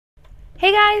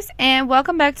Hey guys, and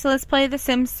welcome back to Let's Play The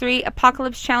Sims 3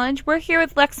 Apocalypse Challenge. We're here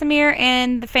with Lexamir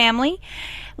and the family.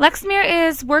 Lexamir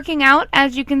is working out,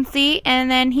 as you can see,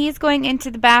 and then he's going into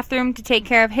the bathroom to take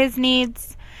care of his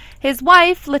needs. His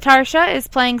wife, Latarsha, is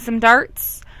playing some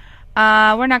darts.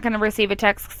 We're not going to receive a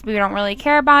text because we don't really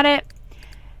care about it.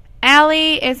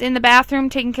 Allie is in the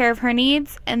bathroom taking care of her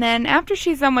needs, and then after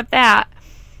she's done with that,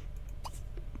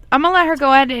 I'm going to let her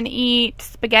go ahead and eat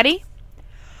spaghetti.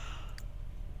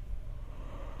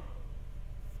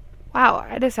 Wow,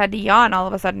 I just had to yawn all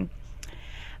of a sudden.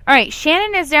 Alright,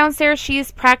 Shannon is downstairs.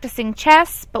 She's practicing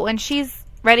chess, but when she's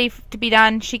ready to be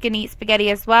done, she can eat spaghetti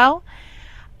as well.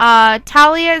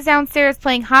 Talia is downstairs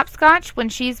playing hopscotch. When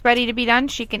she's ready to be done,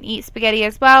 she can eat spaghetti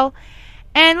as well.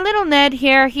 And little Ned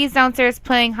here, he's downstairs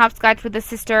playing hopscotch with his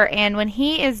sister, and when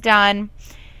he is done,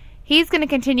 he's going to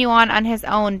continue on his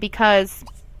own because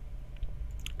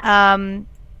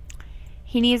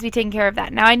he needs to be taking care of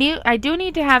that. Now, I do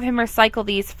need to have him recycle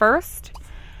these first.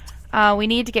 We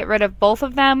need to get rid of both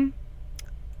of them.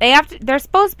 They're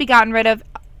supposed to be gotten rid of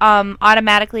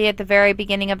automatically at the very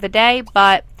beginning of the day,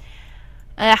 but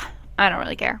I don't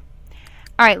really care.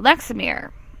 Alright,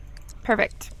 Lexamir.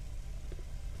 Perfect.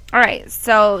 Alright,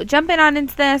 so jumping on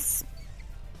into this.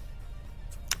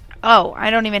 Oh,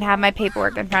 I don't even have my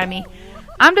paperwork in front of me.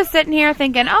 I'm just sitting here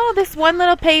thinking, oh, this one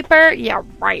little paper. Yeah,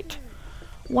 right.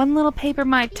 One little paper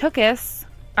might took us.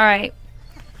 Alright.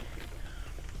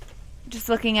 Just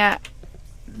looking at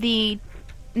the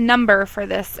number for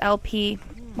this LP.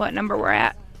 What number we're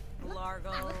at.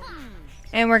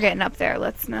 And we're getting up there.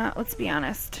 Let's be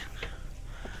honest.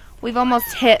 We've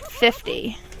almost hit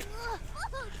 50.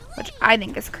 Which I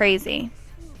think is crazy.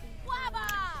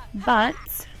 But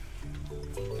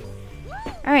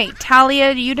alright,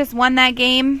 Talia, you just won that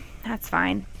game. That's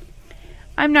fine.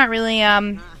 I'm not really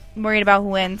worried about who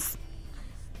wins.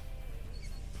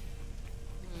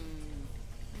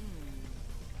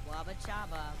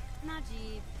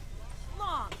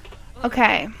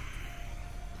 Okay.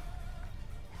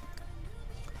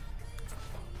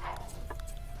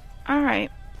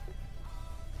 Alright.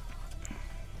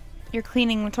 You're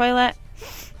cleaning the toilet.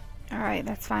 Alright,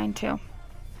 that's fine too.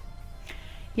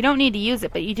 You don't need to use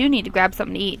it, but you do need to grab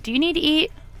something to eat. Do you need to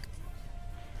eat?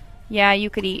 Yeah, you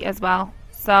could eat as well.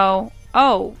 So,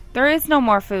 oh, there is no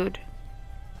more food.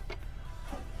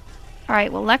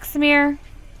 Alright, well, Lexamir,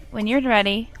 when you're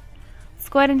ready, let's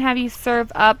go ahead and have you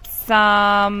serve up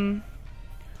some...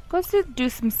 Let's do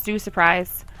some stew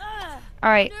surprise.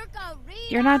 Alright,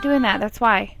 you're not doing that, that's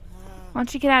why. Why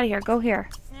don't you get out of here? Go here.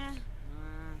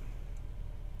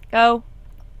 Go.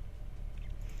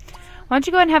 Why don't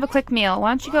you go ahead and have a quick meal?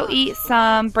 Why don't you go eat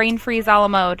some brain freeze a la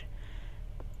mode?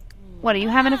 What, are you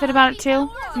having a fit about it too?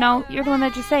 No, you're the one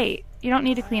that just ate. You don't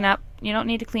need to clean up. You don't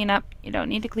need to clean up. You don't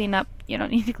need to clean up. You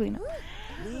don't need to clean up.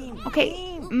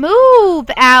 Okay, move,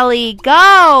 Allie.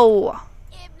 Go!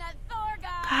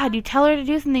 God, you tell her to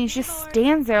do something, she just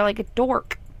stands there like a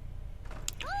dork.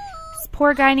 This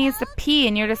poor guy needs to pee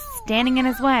and you're just standing in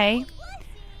his way.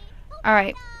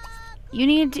 Alright. You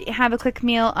need to have a quick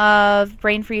meal of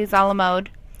brain freeze a la mode.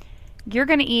 You're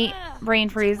going to eat brain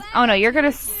freeze. Oh no, you're going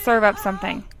to serve up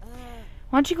something.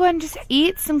 Why don't you go ahead and just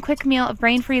eat some quick meal of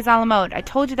brain freeze a la mode. I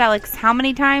told you that like how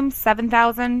many times?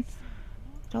 7,000?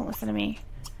 Don't listen to me.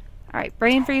 Alright,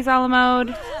 brain freeze a la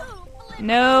mode.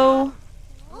 No.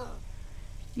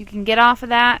 You can get off of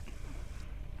that.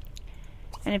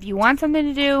 And if you want something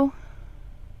to do,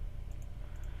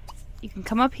 you can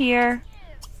come up here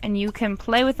and you can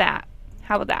play with that.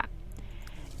 How about that?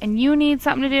 And you need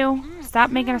something to do, stop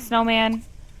making a snowman.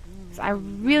 So I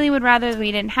really would rather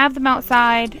we didn't have them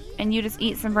outside and you just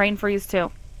eat some brain freeze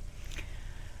too.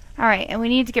 Alright, and we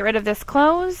need to get rid of this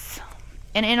clothes.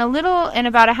 And in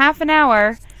about a half an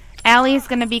hour, Allie is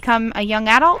going to become a young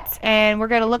adult and we're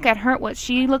going to look at her, what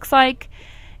she looks like.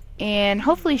 And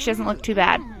hopefully she doesn't look too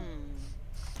bad.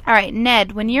 Alright,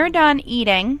 Ned, when you're done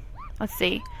eating, let's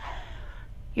see.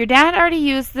 Your dad already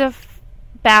used the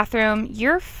bathroom.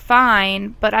 You're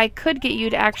fine, but I could get you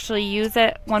to actually use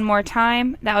it one more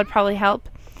time. That would probably help.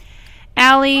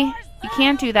 Allie, you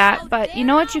can't do that, but you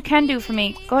know what you can do for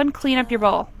me? Go ahead and clean up your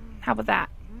bowl. How about that?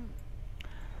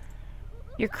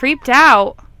 You're creeped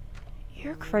out.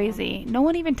 You're crazy. No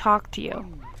one even talked to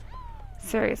you.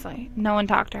 Seriously, no one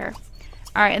talked to her.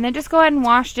 Alright, and then just go ahead and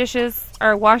wash dishes,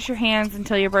 or wash your hands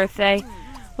until your birthday,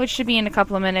 which should be in a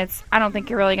couple of minutes. I don't think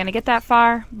you're really going to get that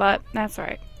far, but that's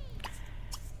alright.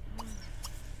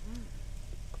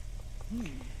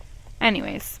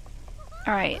 Anyways.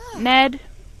 Alright, Ned.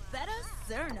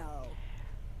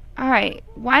 Alright,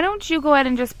 why don't you go ahead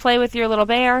and just play with your little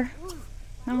bear?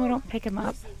 No, don't pick him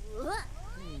up.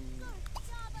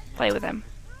 play with him.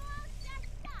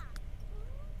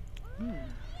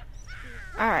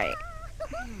 Alright.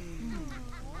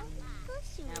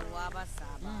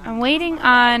 I'm waiting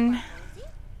on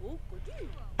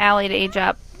Allie to age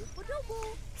up.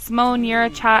 Simone, you're a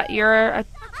child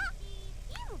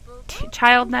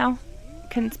now.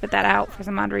 Couldn't spit that out for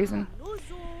some odd reason.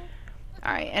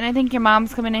 Alright, and I think your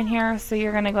mom's coming in here, so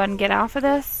you're going to go ahead and get off of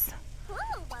this.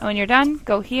 And when you're done,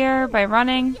 go here by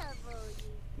running.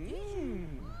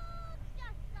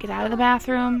 Get out of the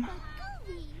bathroom.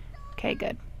 Okay,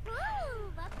 good.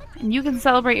 And you can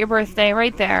celebrate your birthday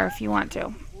right there if you want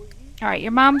to. Alright,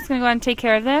 your mom's going to go ahead and take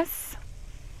care of this.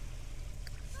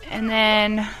 And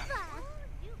then,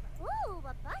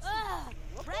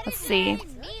 let's see.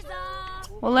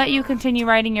 We'll let you continue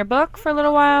writing your book for a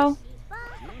little while.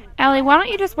 Allie, why don't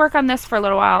you just work on this for a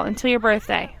little while until your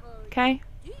birthday, okay?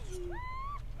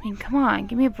 I mean, come on,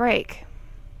 give me a break.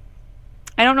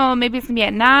 I don't know, maybe it's going to be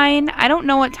at 9. I don't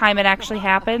know what time it actually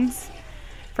happens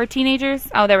for teenagers.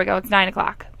 Oh, there we go, it's 9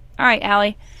 o'clock. Alright,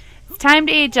 Allie. It's time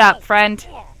to age up, friend.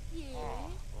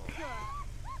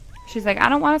 She's like, I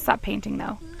don't want to stop painting,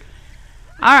 though.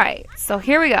 Alright, so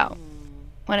here we go.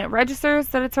 When it registers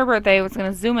that it's her birthday, it's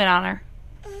going to zoom in on her.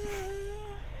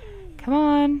 Come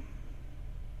on.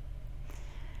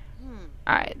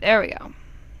 Alright, there we go.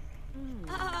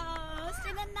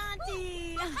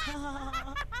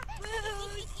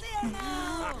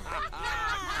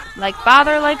 Like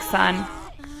father, like son.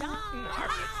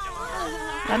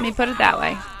 Let me put it that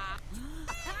way.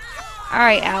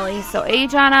 Alright, Allie, so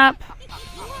age on up.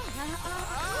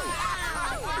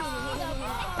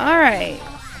 Alright,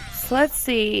 so let's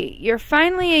see. You're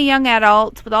finally a young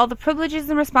adult with all the privileges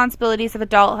and responsibilities of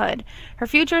adulthood. Her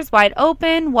future is wide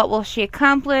open. What will she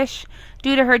accomplish?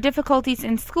 Due to her difficulties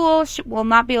in school, she will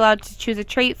not be allowed to choose a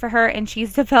trait for her, and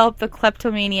she's developed the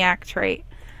kleptomaniac trait.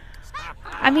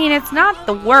 I mean, it's not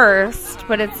the worst,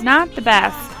 but it's not the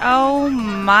best. Oh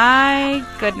my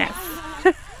goodness.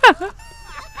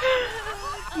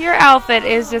 Your outfit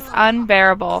is just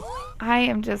unbearable. I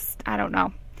don't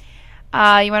know.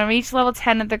 You want to reach level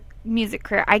 10 of the music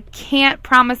career. I can't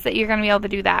promise that you're going to be able to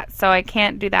do that, so I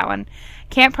can't do that one.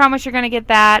 Can't promise you're going to get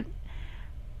that.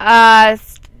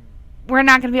 We're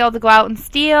not going to be able to go out and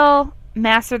steal.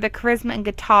 Master the charisma and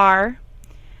guitar.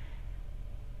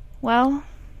 Well,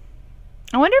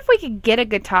 I wonder if we could get a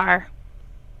guitar.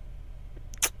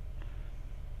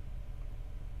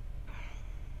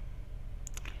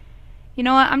 You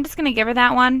know what? I'm just going to give her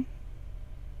that one.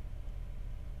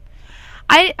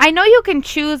 I know you can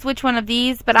choose which one of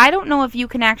these, but I don't know if you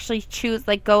can actually choose,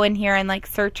 like, go in here and, like,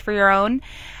 search for your own.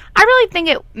 I really think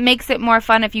it makes it more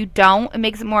fun if you don't. It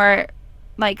makes it more,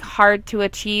 like, hard to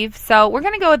achieve. So we're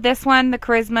going to go with this one, the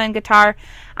charisma and guitar.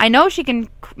 I know she can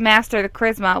master the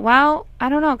charisma. Well, I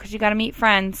don't know, because you got to meet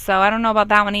friends, so I don't know about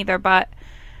that one either, but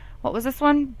what was this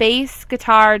one? Bass,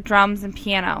 guitar, drums, and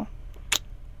piano.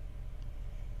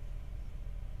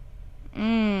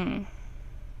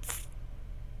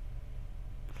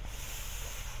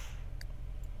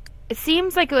 It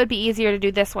seems like it would be easier to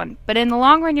do this one, but in the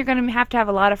long run, you're going to have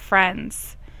a lot of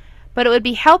friends. But it would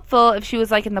be helpful if she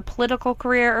was like in the political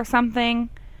career or something.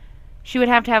 She would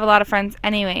have to have a lot of friends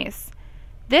anyways.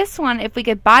 This one, if we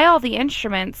could buy all the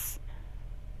instruments,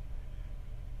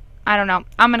 I don't know.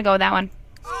 I'm going to go with that one.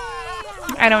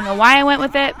 I don't know why I went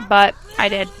with it, but I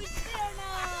did.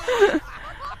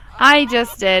 I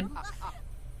just did.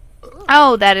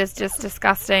 Oh, that is just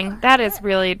disgusting. That is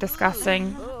really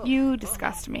disgusting. You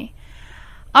disgust me.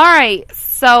 Alright,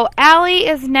 so Allie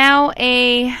is now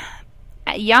a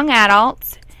young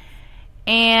adult,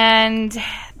 and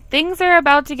things are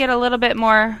about to get a little bit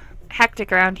more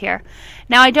hectic around here.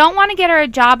 Now, I don't want to get her a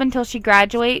job until she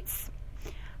graduates.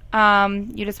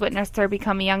 You just witnessed her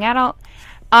become a young adult.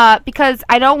 Because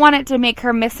I don't want it to make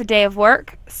her miss a day of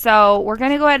work. So we're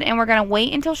going to go ahead and we're going to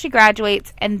wait until she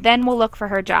graduates, and then we'll look for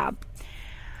her job.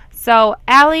 So,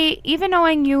 Allie, even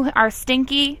knowing you are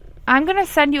stinky, I'm going to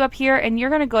send you up here, and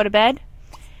you're going to go to bed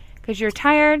because you're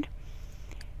tired.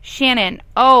 Shannon.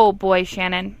 Oh, boy,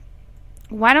 Shannon.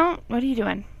 What are you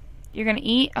doing? You're going to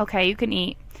eat? Okay, you can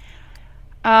eat.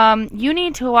 You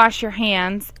need to wash your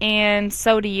hands, and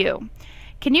so do you.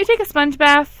 Can you take a sponge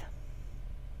bath?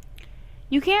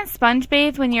 You can't sponge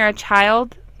bathe when you're a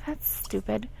child? That's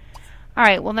stupid.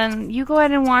 Alright, well then you go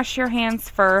ahead and wash your hands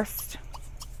first.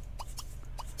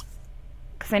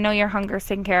 Because I know your hunger's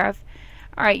taken care of.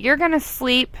 Alright, you're going to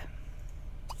sleep.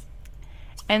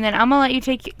 And then I'm going to let you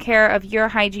take care of your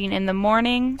hygiene in the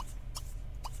morning.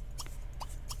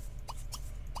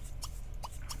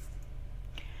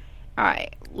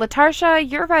 Alright, Latarsha,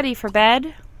 you're ready for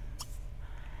bed.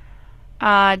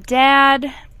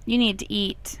 Dad, You need to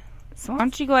eat. So why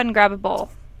don't you go ahead and grab a bowl.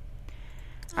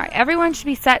 Alright, everyone should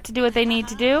be set to do what they need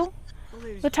to do.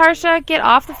 Latarsha, get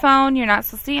off the phone. You're not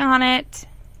supposed to be on it.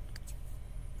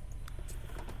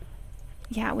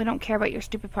 Yeah, we don't care about your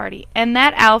stupid party. And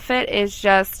that outfit is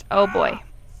just, oh boy.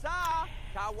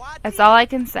 That's all I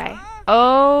can say.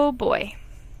 Oh boy.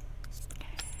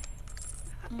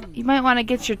 You might want to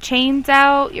get your chains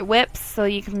out, your whips, so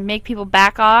you can make people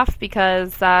back off,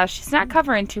 because she's not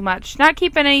covering too much. She's not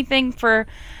keeping anything for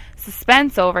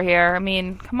suspense over here. I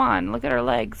mean, come on, look at her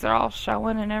legs. They're all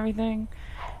showing and everything.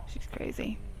 She's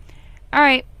crazy.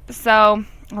 Alright, so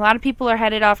a lot of people are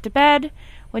headed off to bed.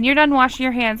 When you're done washing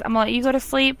your hands, I'm going to let you go to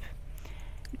sleep.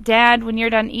 Dad, when you're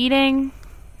done eating,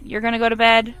 you're going to go to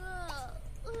bed.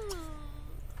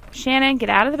 Shannon, get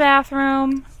out of the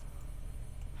bathroom.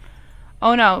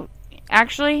 Oh no,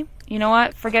 actually, you know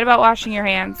what? Forget about washing your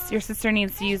hands. Your sister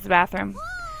needs to use the bathroom.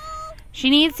 She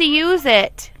needs to use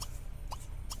it.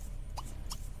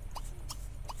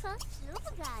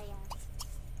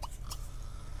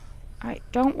 Alright,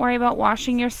 don't worry about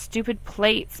washing your stupid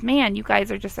plates. Man, you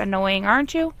guys are just annoying,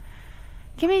 aren't you?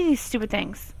 Give me these stupid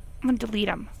things. I'm going to delete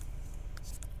them.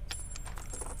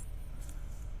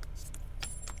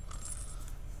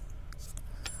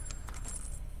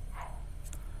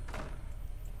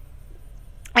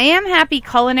 I am happy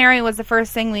culinary was the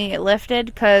first thing we lifted,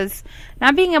 because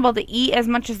not being able to eat as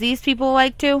much as these people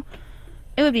like to,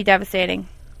 it would be devastating.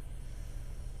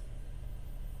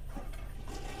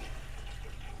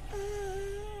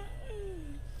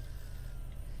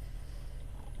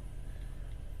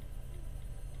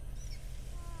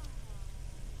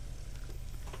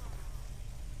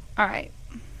 Alright.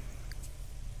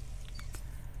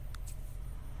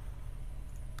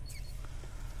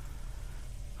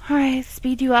 Alright,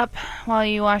 speed you up while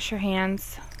you wash your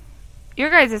hands. Your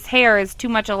guys' hair is too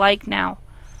much alike now.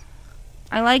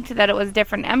 I liked that it was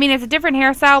different. I mean, it's a different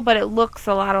hairstyle, but it looks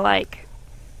a lot alike.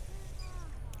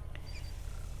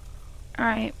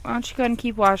 Alright, why don't you go ahead and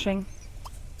keep washing.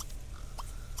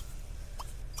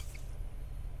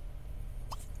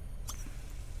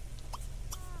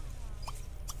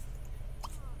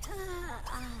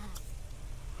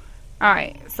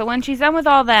 Alright, so when she's done with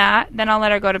all that, then I'll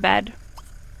let her go to bed.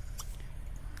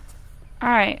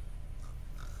 Alright.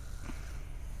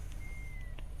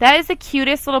 That is the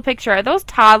cutest little picture. Are those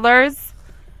toddlers?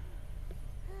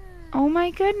 Oh my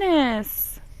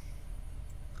goodness.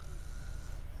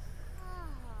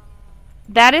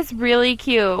 That is really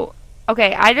cute.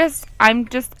 Okay, I'm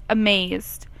just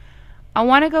amazed. I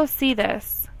want to go see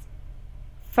this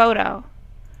photo.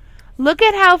 Look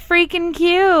at how freaking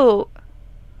cute.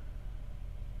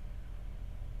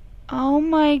 Oh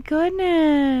my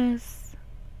goodness.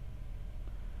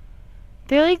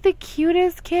 They're like the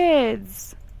cutest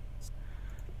kids.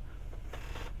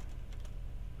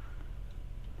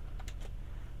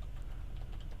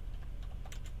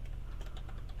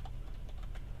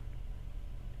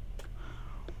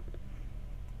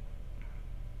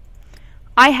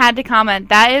 I had to comment.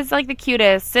 That is like the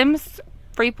cutest. Sims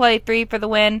Free Play 3 for the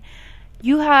win.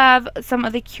 You have some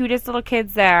of the cutest little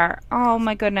kids there. Oh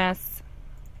my goodness.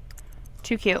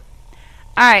 Too cute.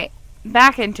 Alright,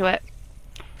 back into it.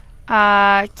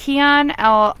 Keon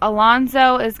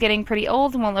Alonzo is getting pretty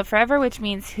old and won't live forever, which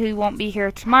means he won't be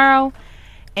here tomorrow.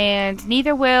 And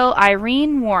neither will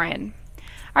Irene Warren.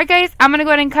 Alright guys, I'm going to go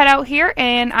ahead and cut out here,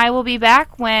 and I will be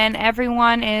back when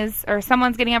everyone is, or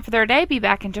someone's getting up for their day. Be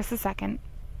back in just a second.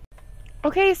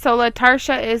 Okay, so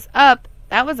Latarsha is up.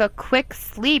 That was a quick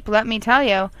sleep, let me tell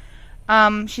you.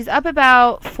 She's up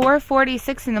about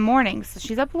 4:46 in the morning, so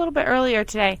she's up a little bit earlier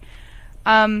today.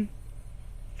 What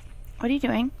are you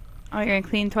doing? Oh, you're going to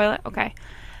clean the toilet? Okay.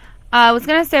 I was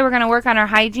going to say we're going to work on our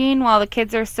hygiene while the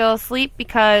kids are still asleep,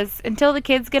 because until the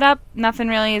kids get up, nothing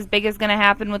really as big is going to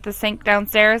happen with the sink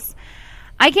downstairs.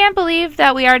 I can't believe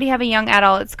that we already have a young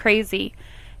adult. It's crazy.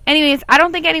 Anyways, I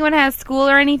don't think anyone has school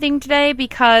or anything today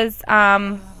because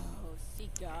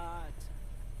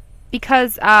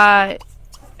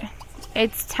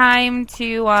it's time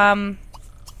to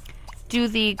do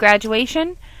the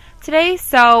graduation today,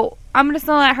 so I'm just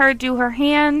going to let her do her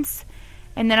hands,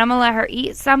 and then I'm going to let her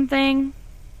eat something.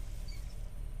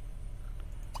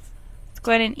 Let's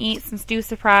go ahead and eat some stew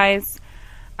surprise.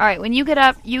 Alright, when you get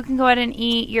up, you can go ahead and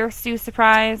eat your stew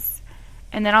surprise,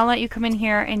 and then I'll let you come in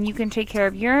here and you can take care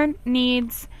of your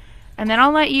needs, and then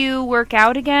I'll let you work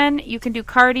out again. You can do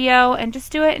cardio and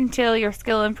just do it until your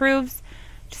skill improves.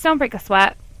 Just don't break a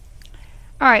sweat.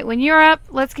 Alright, when you're up,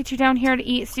 let's get you down here to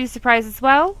eat stew surprise as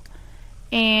well.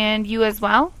 And you as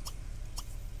well.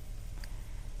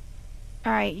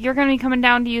 Alright, you're going to be coming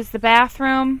down to use the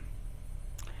bathroom.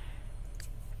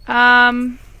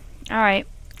 Alright.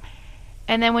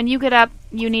 And then when you get up,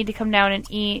 you need to come down and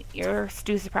eat your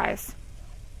stew surprise.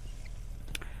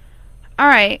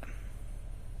 Alright.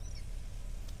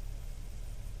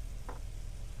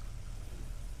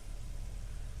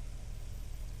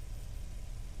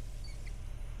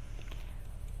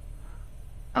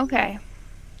 Okay.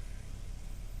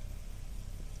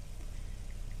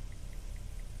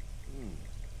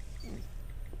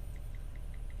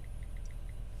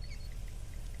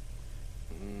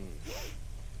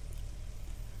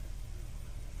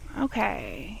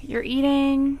 Okay, you're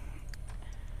eating,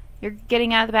 you're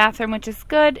getting out of the bathroom, which is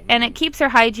good, and it keeps her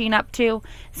hygiene up too.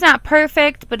 It's not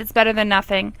perfect, but it's better than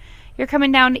nothing. You're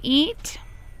coming down to eat.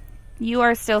 You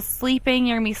are still sleeping.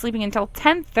 You're going to be sleeping until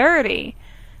 10:30.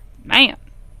 Man.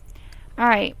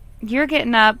 Alright, you're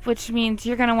getting up, which means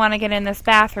you're going to want to get in this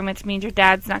bathroom, which means your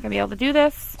dad's not going to be able to do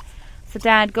this. So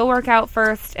Dad, go work out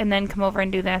first, and then come over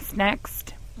and do this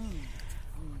next.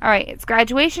 Alright, it's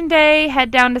graduation day. Head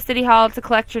down to City Hall to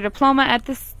collect your diploma at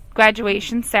this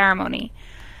graduation ceremony.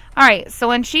 Alright, so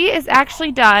when she is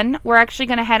actually done, we're actually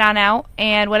going to head on out,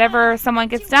 and whatever someone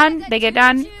gets done, they get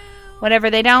done.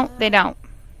 Whatever they don't, they don't.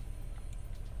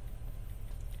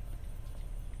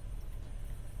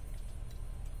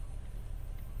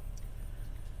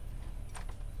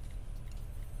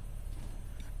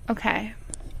 Okay.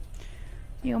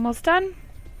 You almost done?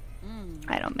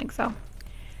 I don't think so.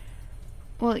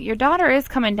 Well, your daughter is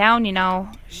coming down, you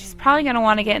know. She's probably going to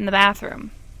want to get in the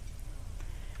bathroom.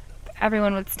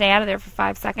 Everyone would stay out of there for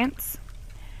 5 seconds.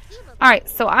 Alright,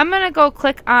 so I'm going to go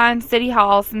click on City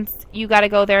Hall since you got to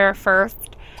go there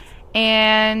first.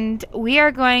 And we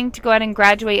are going to go ahead and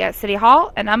graduate at City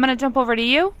Hall. And I'm going to jump over to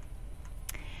you.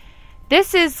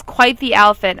 This is quite the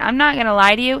outfit. I'm not going to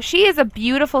lie to you. She is a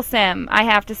beautiful sim, I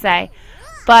have to say.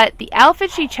 But the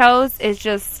outfit she chose is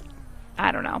just,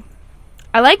 I don't know.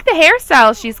 I like the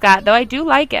hairstyle she's got, though. I do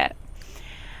like it.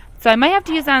 So I might have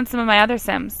to use that on some of my other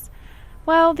sims.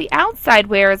 Well, the outside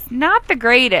wear is not the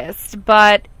greatest,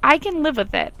 but I can live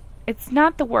with it. It's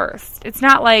not the worst. It's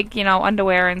not like, you know,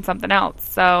 underwear and something else.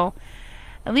 So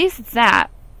at least it's that.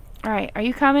 Alright, are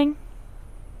you coming?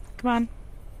 Come on.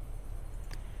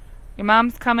 Your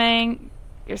mom's coming.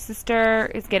 Your sister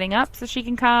is getting up so she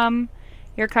can come.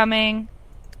 You're coming.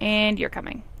 And you're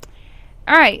coming.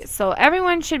 Alright, so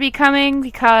everyone should be coming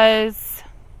because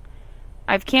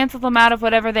I've canceled them out of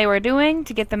whatever they were doing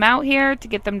to get them out here, to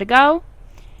get them to go.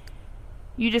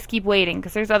 You just keep waiting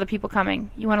because there's other people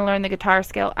coming. You want to learn the guitar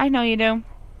skill. I know you do.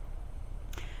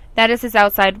 That is his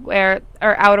outside wear,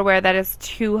 or outerwear. That is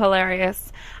too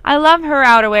hilarious. I love her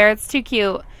outerwear. It's too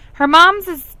cute. Her mom's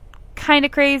is kind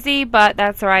of crazy, but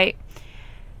that's alright.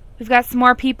 We've got some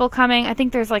more people coming. I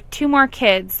think there's like 2 more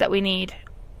kids that we need.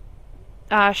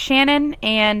 Shannon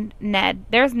and Ned.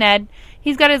 There's Ned.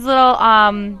 He's got his little,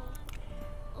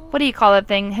 what do you call that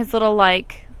thing? His little,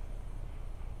 like,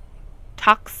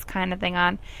 tux kind of thing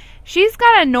on. She's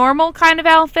got a normal kind of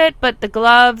outfit, but the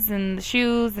gloves and the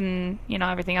shoes and, you know,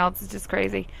 everything else is just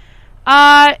crazy.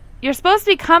 You're supposed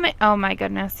to be coming. Oh my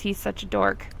goodness, he's such a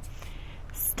dork.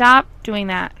 Stop doing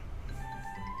that.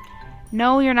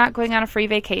 No, you're not going on a free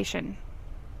vacation.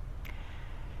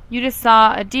 You just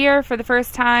saw a deer for the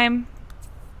first time.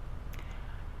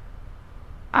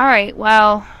 Alright,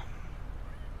 well,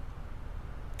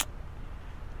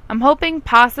 I'm hoping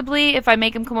possibly if I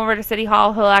make him come over to City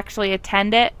Hall, he'll actually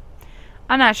attend it.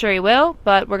 I'm not sure he will,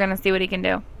 but we're going to see what he can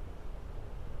do.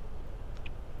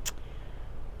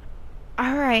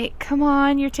 Alright, come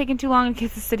on, you're taking too long to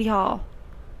get to City Hall.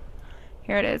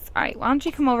 Here it is. Alright, why don't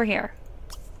you come over here?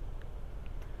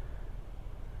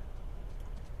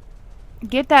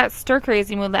 Get that stir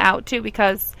crazy move out too,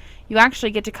 because you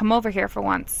actually get to come over here for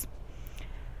once.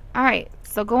 Alright,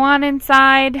 so go on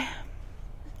inside.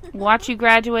 Watch you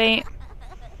graduate.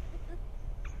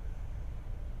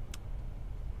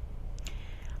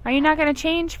 Are you not going to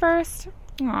change first?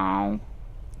 Oh,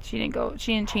 she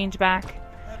didn't change back.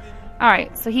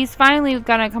 Alright, so he's finally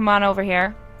going to come on over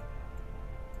here.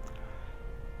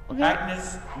 Okay.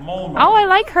 Oh, I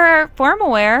like her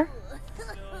formal wear.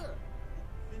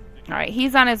 Alright,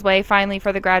 he's on his way finally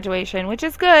for the graduation, which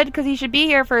is good because he should be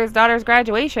here for his daughter's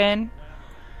graduation.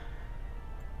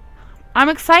 I'm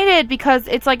excited because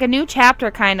it's like a new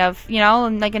chapter kind of, you know,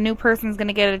 and like a new person's going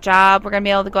to get a job. We're going to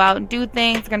be able to go out and do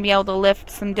things. We're going to be able to lift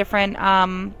some different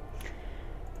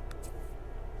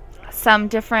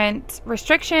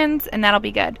restrictions, and that'll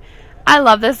be good. I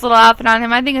love this little outfit on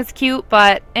him. I think it's cute,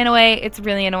 but in a way it's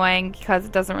really annoying because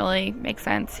it doesn't really make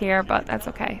sense here, but that's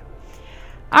okay.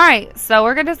 Alright, so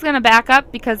we're just going to back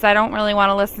up because I don't really want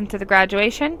to listen to the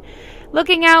graduation.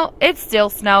 Looking out, it's still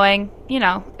snowing. You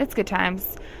know, it's good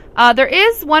times. There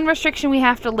is one restriction we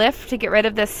have to lift to get rid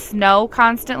of this snow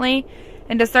constantly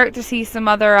and to start to see some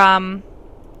other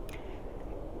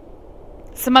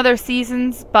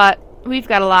seasons, but we've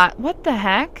got a lot. What the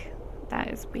heck? That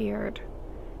is weird.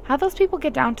 How those people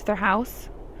get down to their house?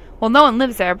 Well, no one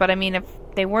lives there, but I mean, if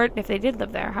they did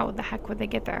live there, how the heck would they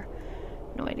get there?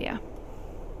 No idea.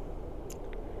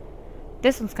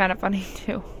 This one's kind of funny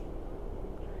too.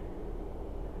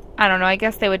 I don't know. I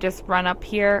guess they would just run up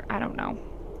here. I don't know.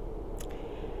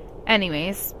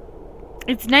 Anyways,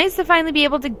 it's nice to finally be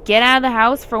able to get out of the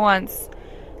house for once.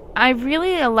 I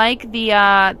really like the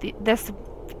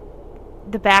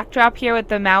backdrop here with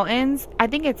the mountains. I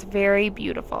think it's very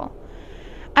beautiful.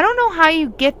 I don't know how you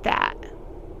get that.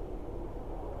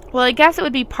 Well, I guess it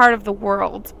would be part of the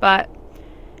world, but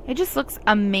it just looks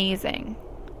amazing.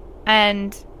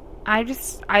 And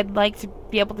I'd like to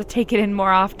be able to take it in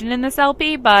more often in this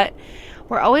LP, but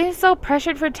we're always so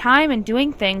pressured for time and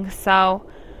doing things, so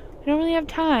we don't really have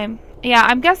time. Yeah,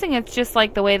 I'm guessing it's just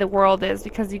like the way the world is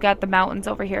because you got the mountains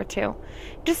over here too.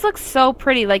 It just looks so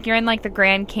pretty, like you're in like the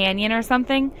Grand Canyon or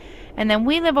something. And then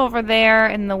we live over there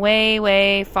in the way,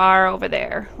 way far over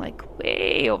there. Like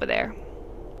way over there.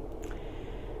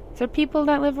 Is there people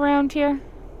that live around here?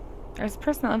 There's a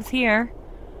person that lives here.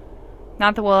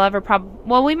 Not that we'll ever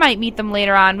well, we might meet them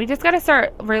later on. We just gotta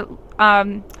start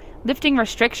lifting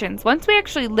restrictions. Once we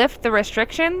actually lift the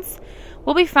restrictions,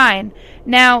 we'll be fine.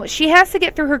 Now, she has to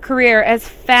get through her career as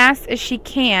fast as she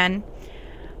can.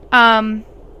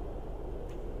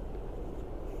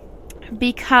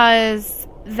 Because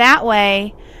that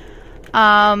way,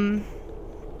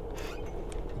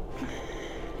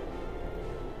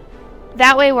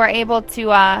 we're able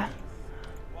to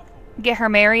get her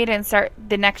married and start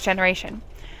the next generation.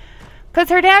 Because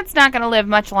her dad's not going to live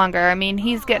much longer. I mean,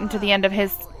 he's getting to the end of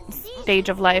his stage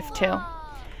of life, too.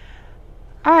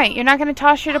 Alright, you're not going to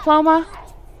toss your diploma?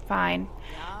 Fine.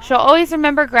 She'll always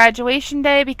remember graduation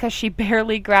day because she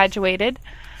barely graduated.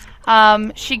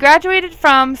 She graduated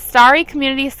from Starry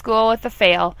Community School with a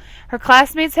fail. Her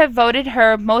classmates have voted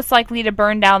her most likely to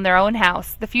burn down their own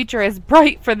house. The future is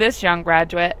bright for this young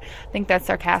graduate. I think that's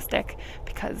sarcastic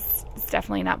because it's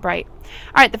definitely not bright.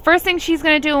 Alright, the first thing she's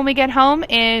going to do when we get home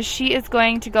is she is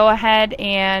going to go ahead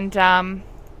and,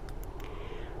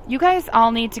 you guys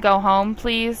all need to go home,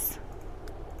 please.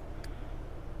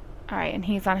 Alright, and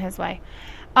he's on his way.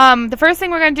 The first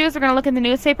thing we're going to do is we're going to look in the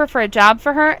newspaper for a job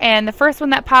for her, and the first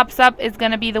one that pops up is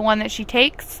going to be the one that she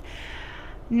takes.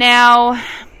 Now,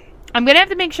 I'm going to have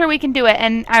to make sure we can do it,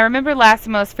 and I remember last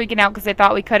time I was freaking out because I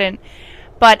thought we couldn't,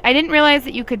 but I didn't realize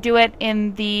that you could do it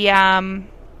in the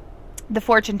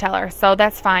fortune teller, so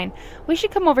that's fine. We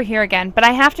should come over here again, but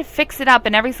I have to fix it up,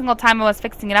 and every single time I was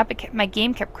fixing it up, my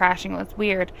game kept crashing. It was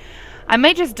weird. I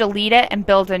might just delete it and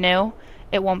build a new.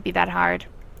 It won't be that hard.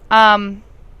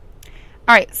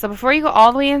 Alright, so before you go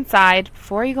all the way inside,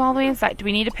 do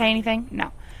we need to pay anything?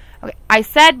 No. Okay, I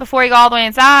said before you go all the way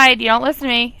inside, you don't listen to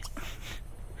me.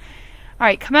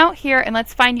 Alright, come out here and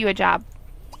let's find you a job.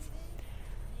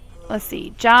 Let's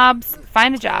see, jobs,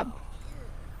 find a job.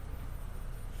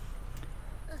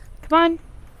 Come on.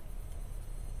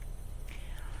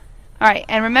 Alright,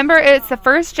 and remember it's the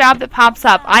first job that pops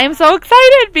up. I am so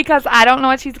excited because I don't know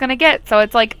what she's going to get, so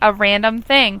it's like a random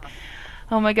thing.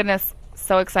 Oh my goodness,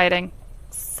 so exciting.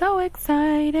 So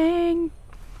exciting.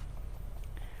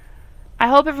 I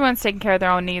hope everyone's taking care of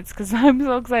their own needs because I'm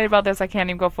so excited about this I can't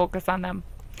even go focus on them.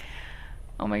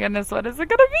 Oh my goodness, what is it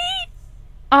gonna be?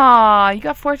 Aw, you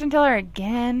got fortune teller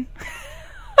again?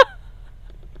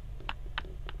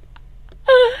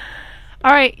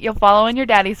 Alright, you'll follow in your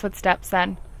daddy's footsteps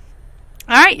then.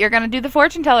 Alright, you're gonna do the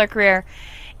fortune teller career.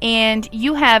 And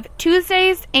you have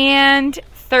Tuesdays and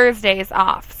Thursdays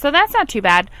off. So that's not too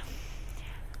bad.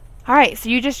 Alright, so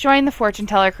you just joined the fortune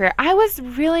teller career. I was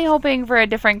really hoping for a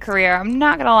different career. I'm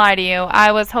not going to lie to you.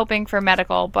 I was hoping for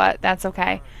medical, but that's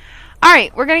okay.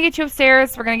 Alright, we're going to get you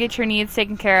upstairs. We're going to get your needs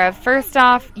taken care of. First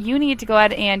off, you need to go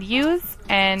ahead and use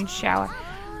and shower.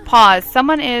 Pause.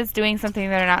 Someone is doing something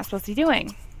they're not supposed to be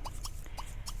doing.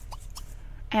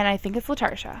 And I think it's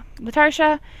Latarsha.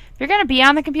 Latarsha, if you're going to be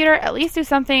on the computer, at least do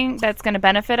something that's going to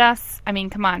benefit us. I mean,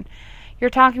 come on. You're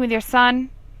talking with your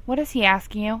son. What is he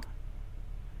asking you?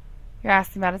 You're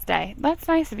asking about his day. That's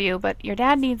nice of you, but your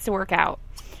dad needs to work out.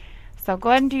 So go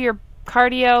ahead and do your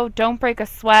cardio. Don't break a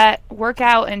sweat. Work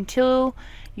out until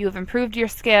you have improved your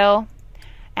skill.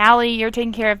 Allie, you're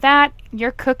taking care of that.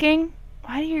 You're cooking.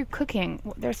 Why are you cooking?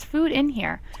 There's food in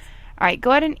here. Alright,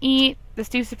 go ahead and eat the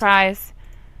stew surprise.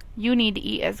 You need to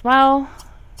eat as well.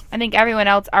 I think everyone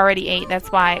else already ate.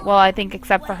 That's why. Well, I think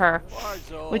except for her.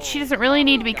 Which she doesn't really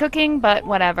need to be cooking, but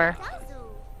whatever.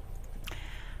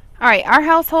 Alright, our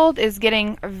household is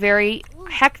getting very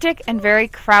hectic and very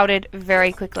crowded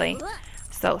very quickly.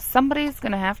 So somebody's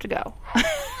gonna have to go.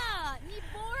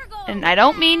 And I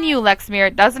don't mean you, Lexmir.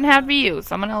 It doesn't have to be you.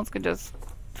 Someone else could just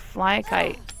fly a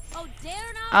kite.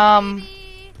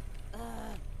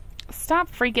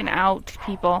 Stop freaking out,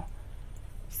 people.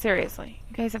 Seriously.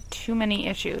 You guys have too many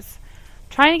issues.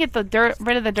 Trying to get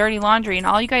rid of the dirty laundry, and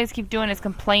all you guys keep doing is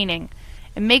complaining.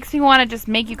 It makes me want to just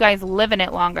make you guys live in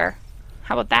it longer.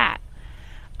 How about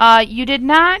that? You did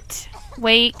not...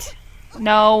 Wait.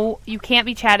 No, you can't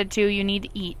be chatted to. You need to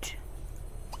eat.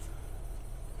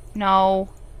 No.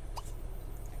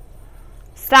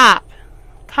 Stop.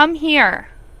 Come here.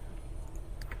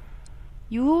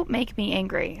 You make me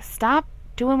angry. Stop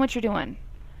doing what you're doing.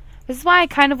 This is why I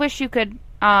kind of wish you could,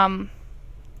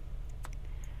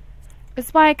 this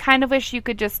is why I kind of wish you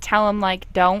could just tell them,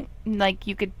 like, don't, like,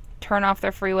 you could turn off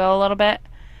their free will a little bit.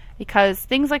 Because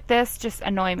things like this just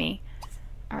annoy me.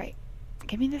 Alright.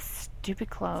 Give me this stupid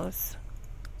clothes.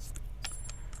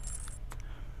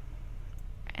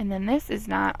 And then this is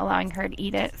not allowing her to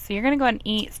eat it. So you're going to go ahead and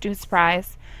eat Stew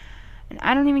Surprise. And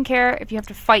I don't even care if you have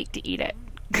to fight to eat it.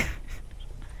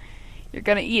 You're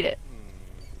going to eat it.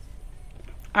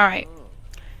 Alright.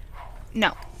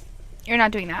 No. You're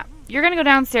not doing that. You're going to go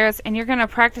downstairs and you're going to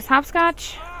practice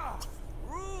hopscotch.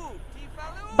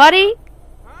 Buddy?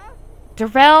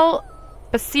 Darrell?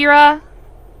 Basira?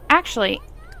 Actually,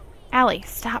 Allie,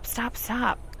 stop, stop,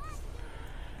 stop.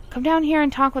 Come down here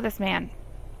and talk with this man.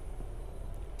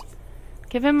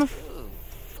 Give him a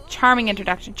charming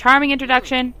introduction. Charming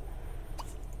introduction.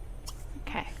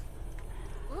 Okay.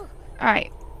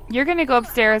 Alright. You're going to go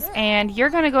upstairs and you're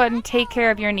going to go ahead and take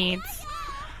care of your needs.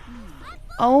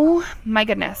 Oh my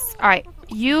goodness. Alright.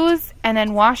 Use and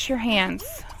then wash your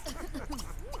hands.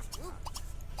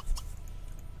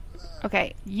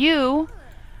 Okay. You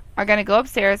are going to go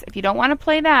upstairs. If you don't want to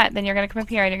play that, then you're going to come up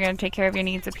here and you're going to take care of your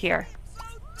needs up here.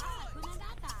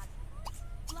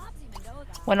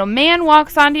 When a man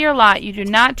walks onto your lot, you do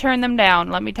not turn them down.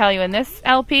 Let me tell you, in this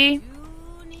LP,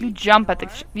 you jump at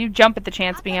the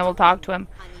chance of being able to talk to him.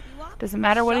 Doesn't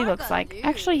matter what he looks like.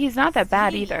 Actually, he's not that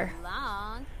bad either.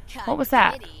 What was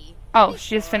that? Oh,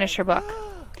 she just finished her book.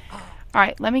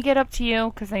 Alright, let me get up to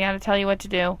you, because I gotta tell you what to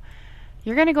do.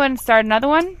 You're gonna go ahead and start another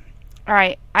one.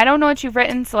 Alright, I don't know what you've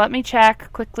written, so let me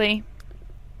check quickly.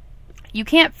 You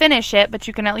can't finish it, but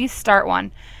you can at least start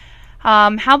one.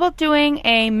 How about doing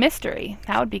a mystery?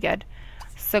 That would be good.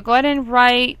 So go ahead and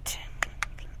write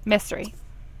mystery.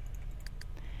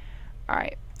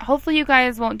 Alright. Hopefully you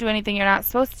guys won't do anything you're not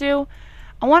supposed to do.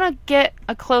 I want to get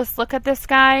a close look at this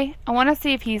guy. I want to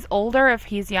see if he's older or if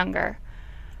he's younger.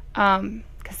 Because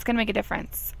it's going to make a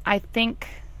difference. I think...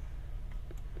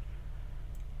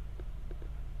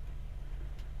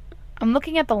 I'm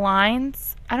looking at the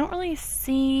lines. I don't really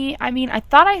see... I mean, I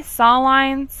thought I saw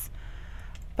lines...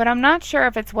 But I'm not sure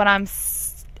if it's what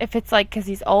if it's like because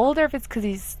he's old or if it's because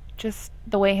he's just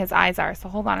the way his eyes are. So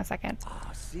hold on a second.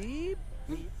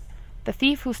 The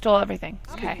thief who stole everything.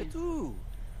 Okay.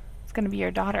 It's going to be your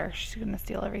daughter. She's going to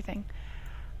steal everything.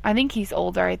 I think he's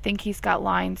older. I think he's got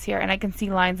lines here. And I can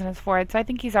see lines in his forehead. So I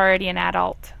think he's already an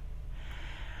adult.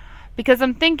 Because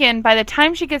I'm thinking by the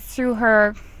time she gets through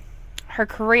her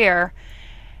career...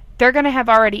 they're going to have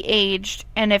already aged,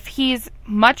 and if he's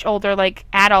much older, like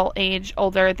adult age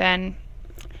older, then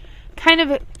kind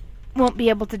of won't be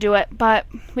able to do it, but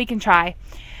we can try.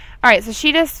 Alright, so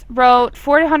she just wrote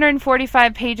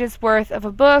 445 pages worth of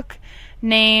a book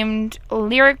named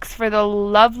Lyrics for the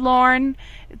Lovelorn.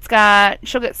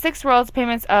 She'll get 6 royalties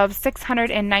payments of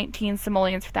 619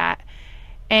 simoleons for that.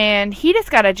 And he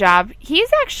just got a job. He's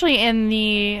actually in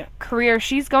the career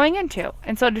she's going into.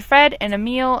 And so did Fred and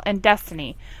Emil and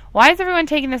Destiny. Why is everyone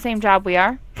taking the same job we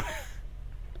are?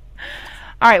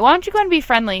 Alright, why don't you go and be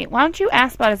friendly? Why don't you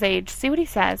ask about his age? See what he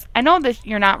says. I know that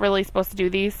you're not really supposed to do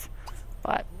these.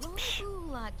 But,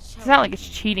 it's not like it's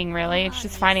cheating, really. It's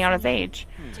just finding out his age.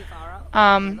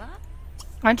 Why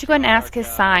don't you go and ask his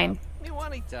sign?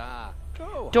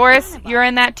 Doris, you're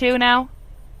in that too now?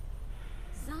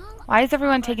 Why is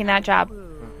everyone taking that job?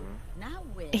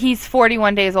 He's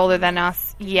 41 days older than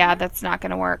us. Yeah, that's not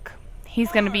going to work.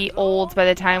 He's going to be old by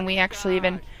the time we actually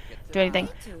even do anything.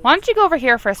 Why don't you go over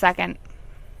here for a second?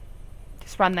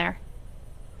 Just run there.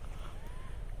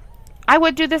 I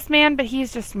would do this man, but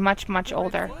he's just much, much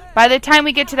older. By the time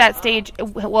we get to that stage,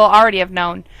 we'll already have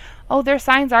known. Oh, their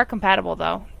signs are compatible,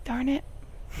 though. Darn it.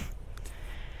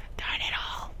 Darn it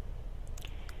all.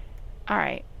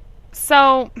 Alright.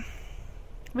 So...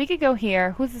 we could go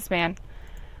here. Who's this man?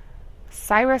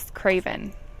 Cyrus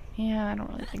Craven. Yeah, I don't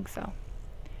really think so.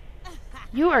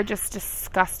 You are just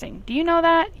disgusting. Do you know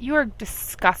that? You are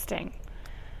disgusting.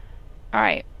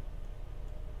 Alright.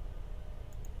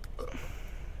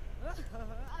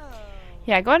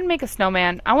 Yeah, go ahead and make a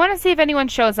snowman. I want to see if anyone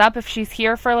shows up if she's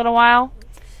here for a little while.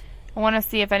 I want to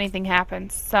see if anything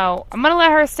happens. So, I'm going to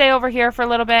let her stay over here for a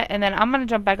little bit, and then I'm going to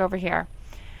jump back over here.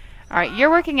 Alright, you're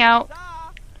working out.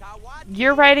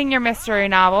 You're writing your mystery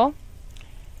novel.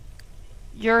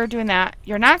 You're doing that.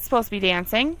 You're not supposed to be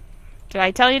dancing. Did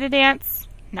I tell you to dance?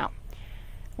 No.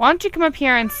 Why don't you come up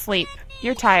here and sleep?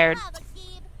 You're tired.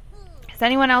 Is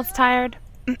anyone else tired?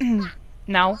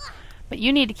 No. But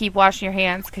you need to keep washing your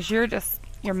hands because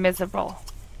you're miserable.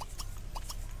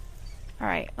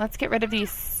 Alright, let's get rid of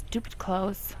these stupid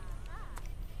clothes.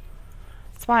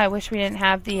 That's why I wish we didn't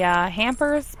have the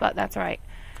hampers, but that's alright.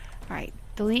 Alright,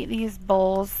 delete these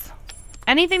bowls.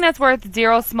 Anything that's worth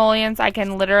 0 simoleons I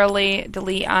can literally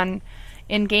delete on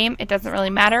in-game. It doesn't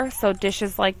really matter, so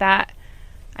dishes like that,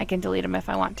 I can delete them if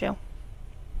I want to.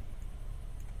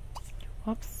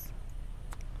 Whoops.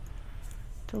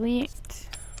 Delete.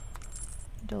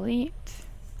 Delete.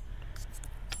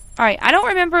 Alright, I don't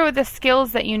remember what the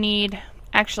skills that you need.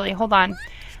 Actually, hold on.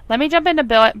 Let me jump into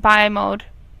buy mode.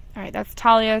 Alright, that's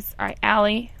Talia's. Alright,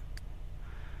 Allie.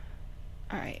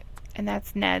 Alright, and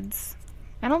that's Ned's.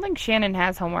 I don't think Shannon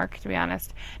has homework, to be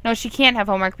honest. No, she can't have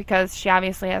homework because she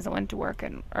obviously hasn't went to work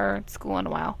or school in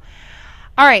a while.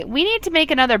 Alright, we need to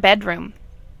make another bedroom.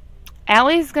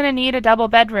 Allie's going to need a double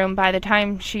bedroom by the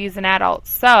time she's an adult.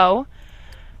 So,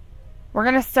 we're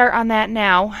going to start on that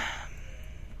now.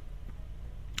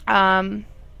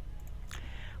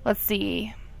 Let's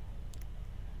see.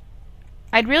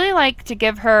 I'd really like to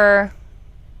give her...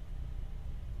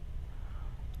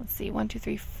 Let's see, 1, 2,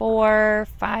 3, 4,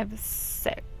 5,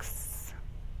 6.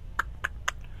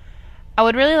 I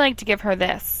would really like to give her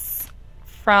this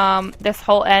from this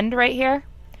whole end right here.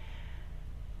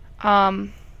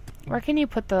 Where can you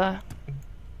put the...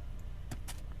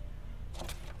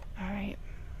 Alright.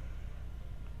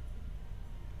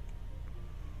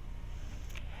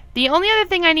 The only other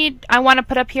thing I want to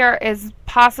put up here is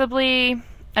possibly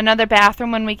another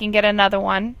bathroom when we can get another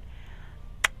one.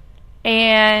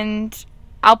 And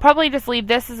I'll probably just leave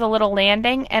this as a little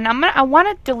landing, and I want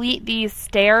to delete these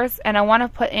stairs, and I want to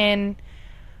put in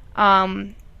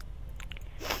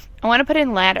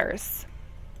ladders.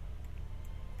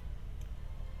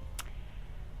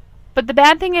 But the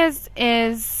bad thing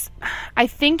is I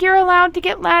think you're allowed to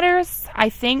get ladders.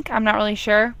 I'm not really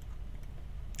sure.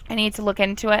 I need to look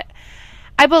into it.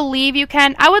 I believe you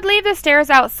can. I would leave the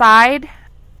stairs outside,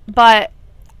 but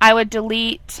I would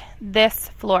delete this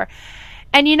floor.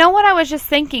 And you know what I was just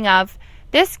thinking of?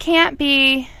 This can't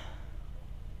be...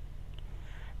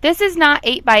 This is not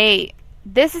 8 by 8.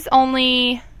 This is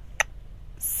only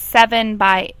 7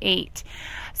 by 8.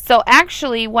 So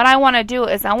actually, what I want to do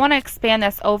is I want to expand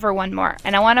this over one more.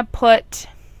 And I want to put...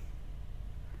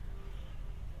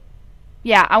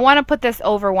 Yeah, I want to put this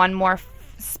over one more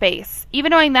space. Even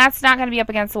knowing that's not going to be up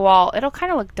against the wall, it'll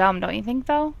kind of look dumb, don't you think,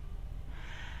 though?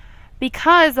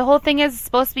 Because the whole thing is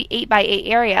supposed to be 8 by 8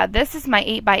 area. This is my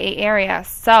 8 by 8 area.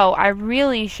 So I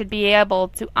really should be able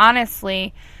to,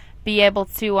 honestly, be able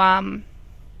to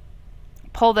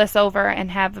pull this over and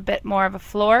have a bit more of a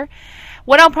floor.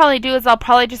 What I'll probably do is I'll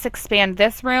probably just expand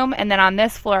this room, and then on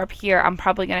this floor up here, I'm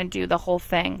probably going to do the whole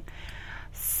thing.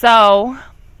 So,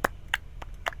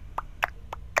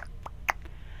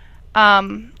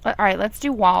 alright, let's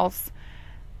do walls.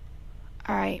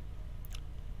 Alright.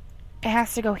 It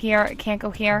has to go here. It can't go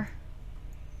here.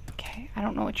 Okay, I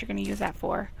don't know what you're going to use that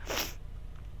for.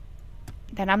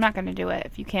 Then I'm not going to do it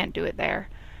if you can't do it there.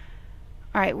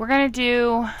 Alright, we're going to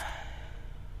do...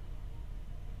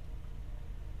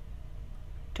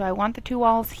 Do I want the 2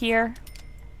 walls here?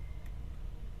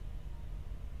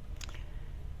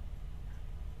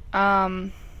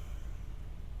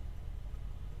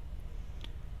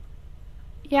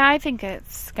 Yeah, I think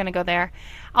it's going to go there.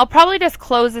 I'll probably just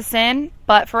close this in,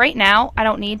 but for right now, I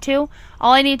don't need to.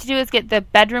 All I need to do is get the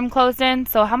bedroom closed in.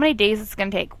 So how many days is it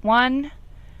going to take? 1,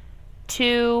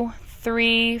 2,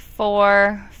 3,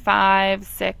 4, 5,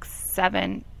 6,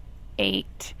 7,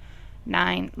 8,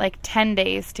 9, like 10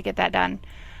 days to get that done.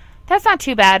 That's not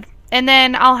too bad. And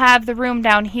then I'll have the room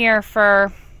down here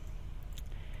for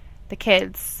the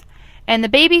kids. And the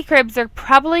baby cribs are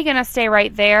probably going to stay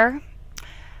right there.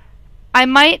 I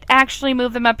might actually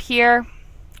move them up here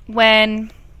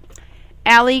when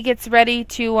Allie gets ready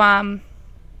to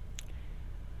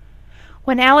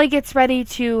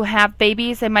have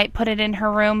babies. I might put it in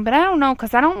her room, but I don't know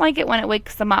because I don't like it when it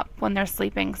wakes them up when they're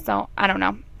sleeping, so I don't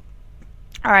know.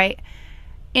 Alright,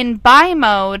 in buy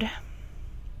mode,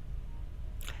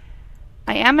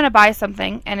 I am going to buy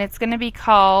something, and it's going to be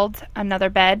called another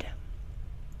bed.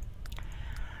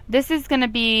 This is going to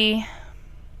be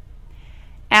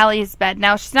Allie's bed.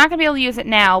 Now, she's not going to be able to use it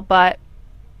now, but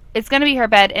it's going to be her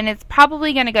bed, and it's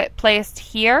probably going to get placed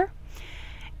here.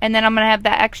 And then I'm going to have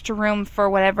that extra room for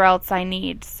whatever else I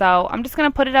need. So I'm just going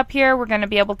to put it up here. We're going to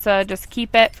be able to just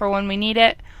keep it for when we need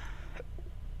it.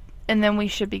 And then we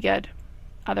should be good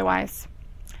otherwise.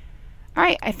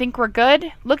 Alright, I think we're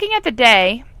good. Looking at the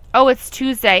day, oh, it's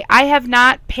Tuesday. I have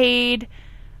not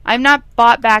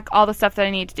bought back all the stuff that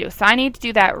I need to do. So I need to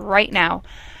do that right now.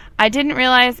 I didn't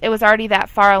realize it was already that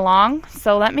far along.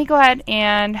 So let me go ahead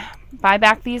and buy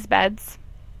back these beds.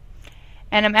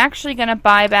 And I'm actually going to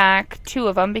buy back 2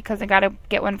 of them because I got to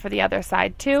get one for the other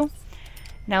side too.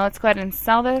 Now let's go ahead and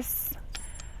sell this.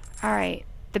 Alright,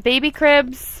 the baby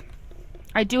cribs,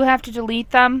 I do have to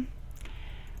delete them.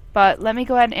 But let me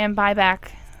go ahead and buy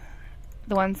back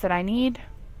the ones that I need.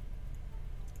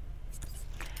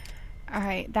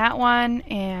 Alright, that one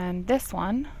and this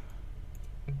one.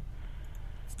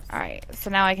 Alright, so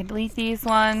now I can delete these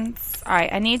ones.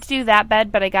 Alright, I need to do that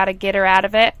bed, but I got to get her out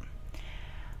of it.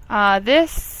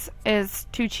 This is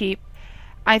too cheap.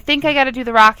 I think I got to do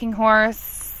the rocking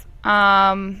horse.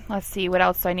 Let's see, what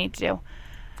else do I need to do?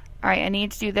 Alright, I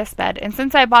need to do this bed. And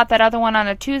since I bought that other one on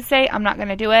a Tuesday, I'm not going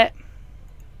to do it.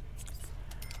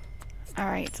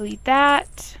 Alright, delete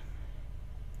that.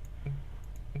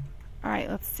 Alright,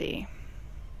 let's see.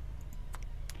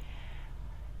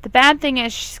 The bad thing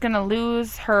is she's going to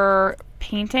lose her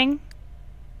painting.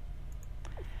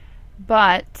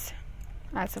 But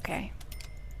that's okay.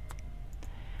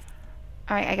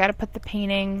 Alright, I gotta put the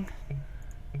painting.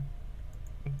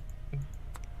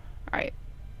 Alright.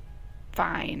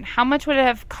 Fine. How much would it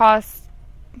have cost?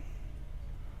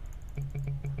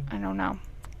 I don't know.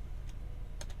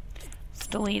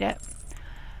 Just delete it.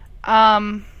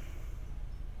 Alright,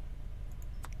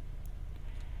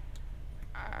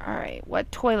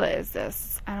 what toilet is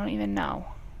this? I don't even know.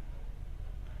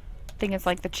 I think it's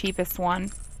like the cheapest one.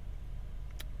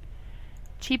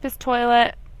 Cheapest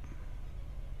toilet.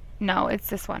 No, it's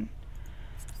this one.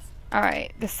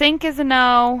 Alright, the sink is a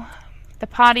no. The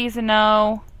potty's a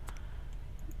no.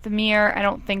 The mirror, I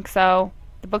don't think so.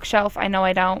 The bookshelf, I know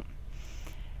I don't.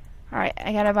 Alright,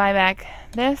 I gotta buy back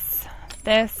this,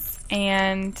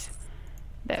 and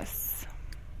this.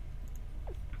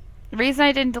 The reason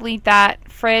I didn't delete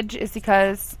that fridge is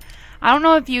because I don't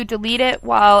know if you delete it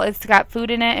while it's got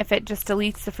food in it, if it just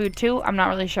deletes the food too. I'm not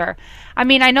really sure. I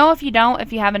mean, I know if you don't,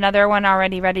 if you have another one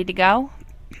already ready to go.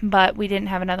 But we didn't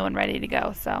have another one ready to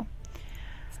go, so.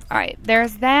 Alright,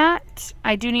 there's that.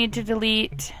 I do need to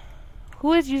delete.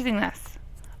 Who is using this?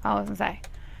 Oh, I was going to say.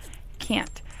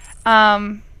 Can't.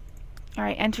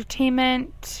 Alright,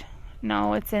 entertainment.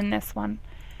 No, it's in this one.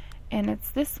 And it's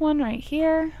this one right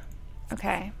here.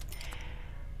 Okay.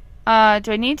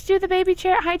 Do I need to do the baby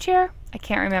chair, high chair? I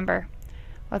can't remember.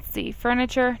 Let's see.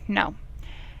 Furniture? No.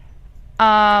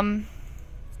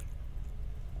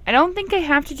 I don't think I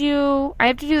have to do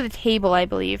the table, I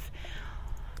believe.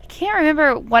 I can't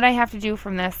remember what I have to do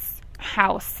from this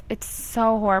house. It's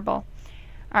so horrible.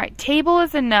 Alright, table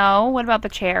is a no. What about the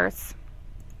chairs?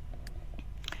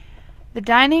 The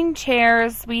dining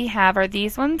chairs we have are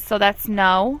these ones, so that's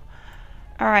no.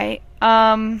 Alright,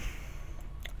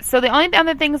 so the only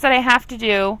other things that I have to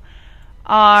do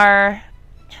are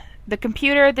the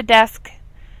computer, the desk,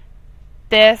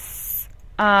 this.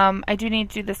 I do need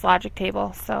to do this logic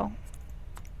table, so.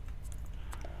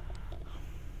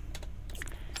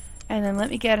 And then let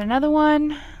me get another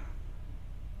one.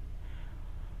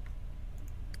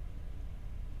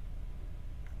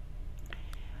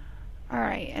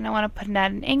 Alright, and I want to put it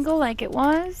at an angle like it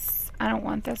was. I don't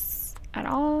want this at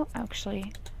all,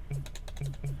 actually.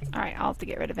 Alright, I'll have to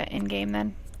get rid of it in-game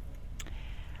then.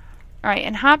 Alright,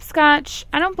 and hopscotch.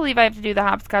 I don't believe I have to do the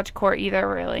hopscotch court either,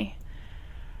 really.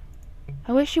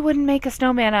 I wish you wouldn't make a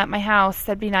snowman at my house.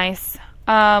 That'd be nice.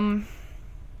 Alright,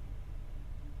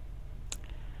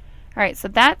 so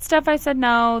that stuff I said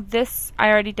no. This I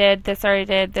already did. This I already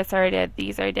did. This I already did.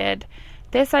 These I did.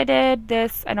 This I did.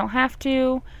 This I don't have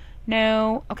to.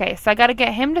 No. Okay, so I gotta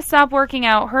get him to stop working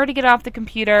out, her to get off the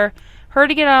computer, her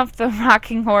to get off the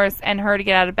rocking horse, and her to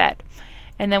get out of bed.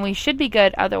 And then we should be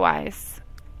good otherwise.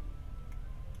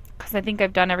 Because I think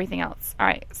I've done everything else.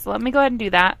 Alright, so let me go ahead and do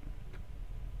that.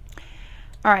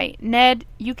 Alright, Ned,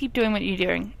 you keep doing what you're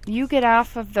doing. You get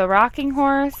off of the rocking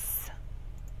horse.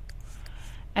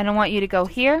 And I want you to go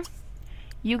here.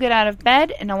 You get out of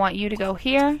bed, and I want you to go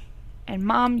here. And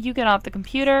Mom, you get off the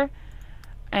computer.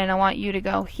 And I want you to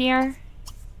go here.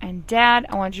 And Dad,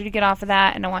 I want you to get off of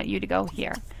that, and I want you to go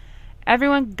here.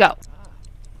 Everyone, go.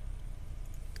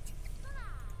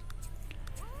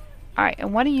 Alright,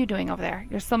 and what are you doing over there?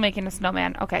 You're still making a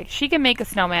snowman. Okay, she can make a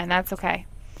snowman. That's okay.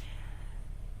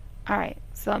 Alright,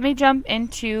 so let me jump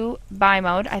into buy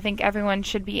mode. I think everyone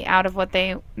should be out of what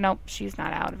they... Nope, she's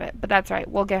not out of it. But that's alright.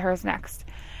 We'll get hers next.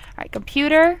 Alright,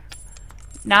 computer.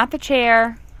 Not the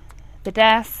chair. The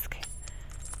desk.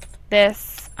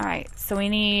 This. Alright, so we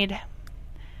need...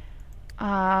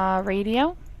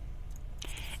 radio.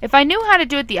 If I knew how to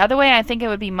do it the other way, I think it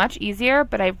would be much easier,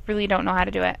 but I really don't know how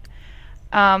to do it.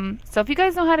 So if you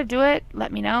guys know how to do it,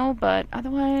 let me know, but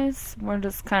otherwise, we're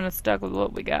just kind of stuck with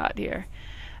what we got here.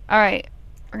 Alright,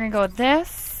 we're going to go with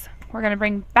this. We're going to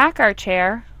bring back our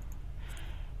chair.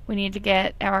 We need to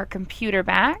get our computer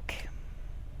back,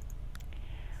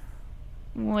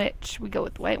 which we go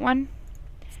with the white one.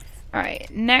 Alright,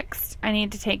 next I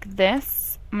need to take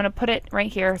this. I'm going to put it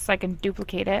right here so I can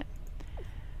duplicate it.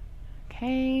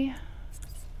 Okay.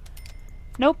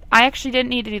 Nope, I actually didn't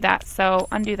need to do that, so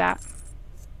undo that.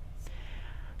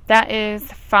 That is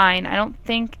fine. I don't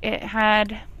think it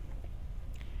had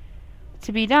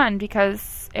to be done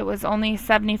because it was only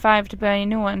 $75 to buy a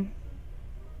new one.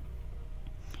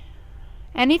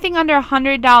 Anything under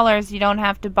 $100 you don't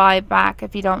have to buy back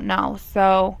if you don't know.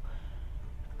 So,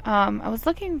 I was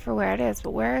looking for where it is,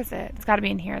 but where is it? It's got to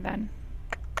be in here then.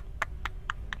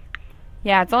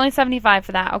 Yeah, it's only $75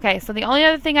 for that. Okay, so the only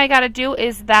other thing I got to do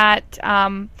is that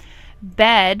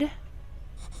bed.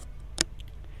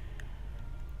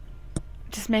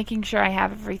 Just making sure I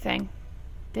have everything.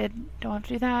 Don't have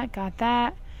to do that. Got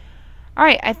that.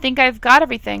 Alright, I think I've got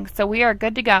everything. So we are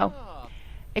good to go.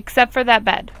 Except for that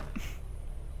bed.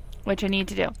 Which I need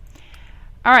to do.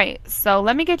 Alright, so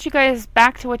let me get you guys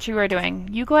back to what you were doing.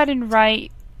 You go ahead and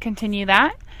continue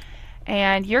that.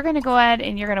 And you're going to go ahead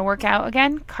and you're going to work out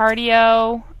again.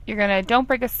 Cardio. You're going to don't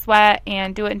break a sweat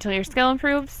and do it until your skill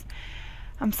improves.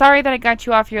 I'm sorry that I got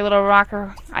you off your little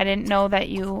rocker. I didn't know that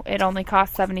it only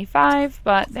cost $75,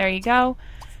 but there you go.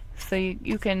 So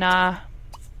you can,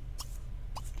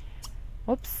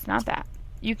 whoops, not that.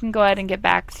 You can go ahead and get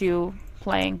back to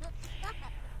playing.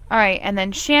 Alright, and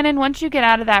then Shannon, once you get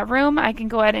out of that room, I can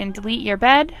go ahead and delete your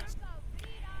bed.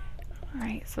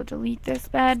 Alright, so delete this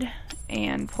bed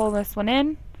and pull this one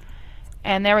in.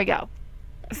 And there we go.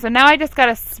 So now I just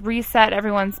got to reset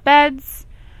everyone's beds.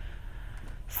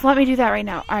 So let me do that right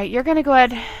now. Alright, you're going to go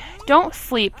ahead. Don't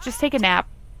sleep. Just take a nap.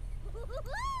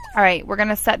 Alright, we're going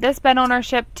to set this bed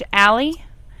ownership to Allie.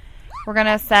 We're going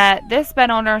to set this bed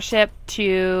ownership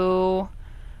to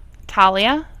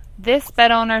Talia. This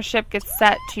bed ownership gets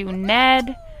set to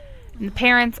Ned. And the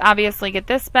parents obviously get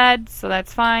this bed, so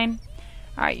that's fine.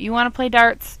 Alright, you want to play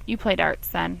darts? You play darts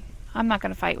then. I'm not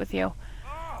going to fight with you.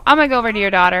 I'm going to go over to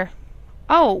your daughter.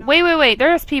 Oh, wait.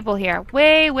 There's people here.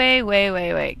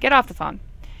 Wait. Get off the phone.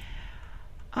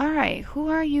 Alright, who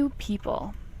are you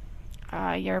people?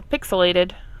 You're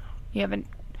pixelated.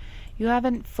 You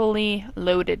haven't fully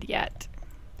loaded yet.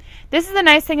 This is the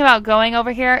nice thing about going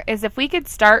over here, is if we could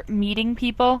start meeting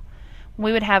people,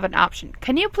 we would have an option.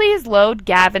 Can you please load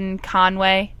Gavin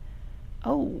Conway?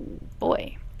 Oh,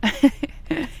 boy.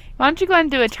 Why don't you go ahead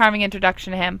and do a charming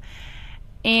introduction to him?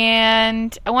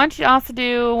 And I want you to also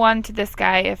do one to this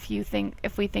guy if we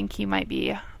think he might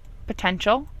be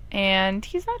potential. And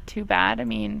he's not too bad. I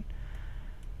mean,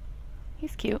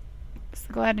 he's cute.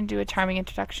 So go ahead and do a charming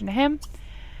introduction to him.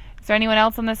 Is there anyone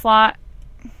else on this lot?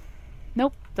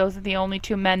 Nope. Those are the only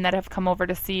two men that have come over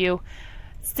to see you.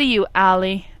 See you,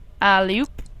 Allie.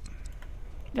 Alley-oop.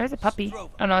 There's a puppy.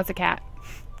 Oh, no, it's a cat.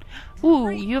 Ooh,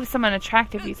 you have someone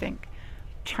attractive, you think.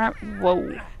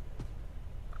 Whoa.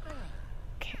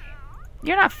 Okay.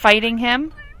 You're not fighting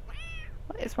him.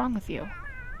 What is wrong with you?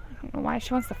 I don't know why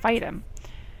she wants to fight him.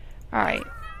 Alright.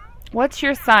 What's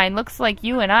your sign? Looks like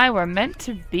you and I were meant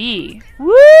to be.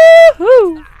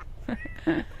 Woohoo!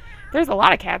 There's a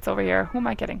lot of cats over here. Who am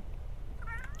I kidding?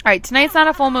 Alright, tonight's not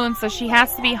a full moon, so she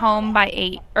has to be home by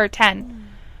 8 or 10.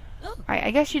 Alright,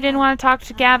 I guess you didn't want to talk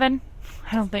to Gavin.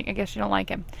 I guess you don't like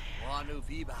him.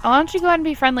 Why don't you go ahead and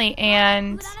be friendly,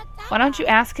 and why don't you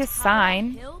ask his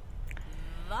sign?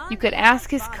 You could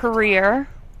ask his career.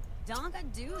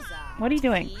 What are you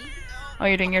doing? Oh,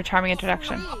 you're doing your charming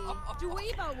introduction.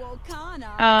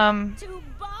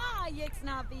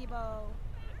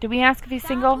 Did we ask if he's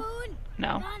single?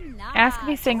 No. Ask if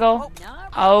he's single.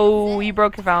 Oh, you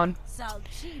broke your phone.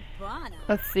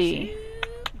 Let's see.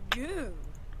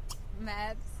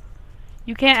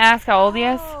 You can't ask how old he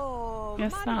is?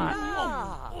 Guess not.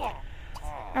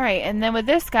 Alright, and then with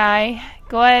this guy,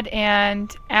 go ahead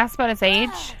and ask about his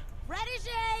age.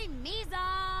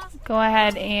 Go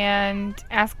ahead and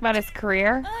ask about his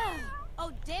career.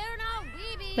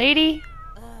 Lady,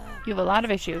 you have a lot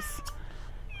of issues.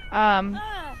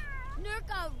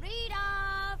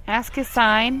 Ask his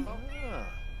sign.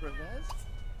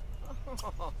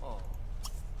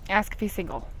 Ask if he's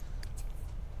single.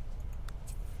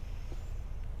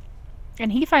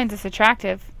 And he finds us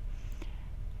attractive.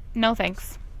 No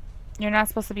thanks. You're not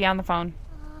supposed to be on the phone.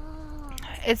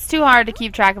 It's too hard to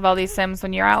keep track of all these Sims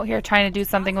when you're out here trying to do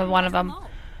something with one of them.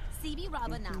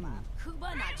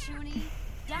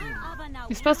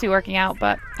 You're supposed to be working out,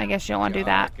 but I guess you don't want to do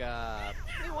that.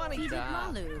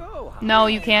 No,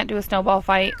 you can't do a snowball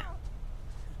fight.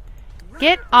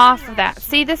 Get off of that.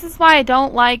 See, this is why I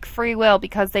don't like free will,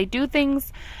 because they do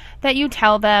things that you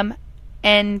tell them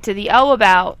and to the O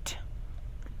about.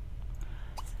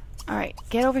 Alright,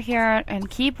 get over here and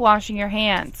keep washing your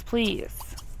hands,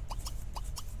 please.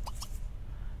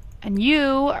 And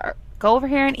you, go over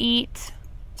here and eat.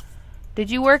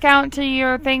 Did you work out until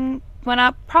your thing went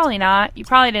up? Probably not. You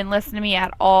probably didn't listen to me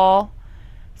at all.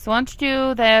 So once you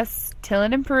do this, till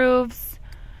it improves,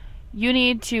 you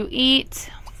need to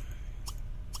eat.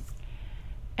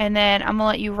 And then I'm going to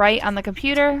let you write on the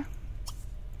computer.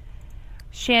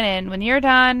 Shannon, when you're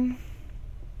done,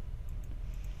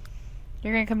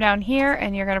 you're going to come down here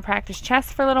and you're going to practice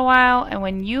chess for a little while. And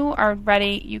when you are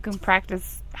ready, you can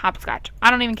practice hopscotch. I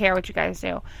don't even care what you guys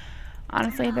do.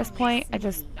 Honestly, at this point, I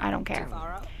don't care.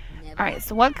 Alright,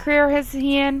 so what career is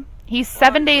he in? He's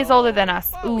 7 days older than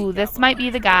us. Ooh, this might be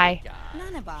the guy.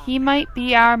 He might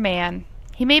be our man.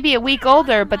 He may be a week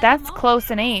older, but that's close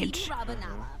in age.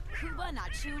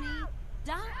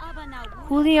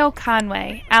 Julio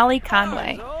Conway. Ali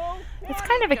Conway. It's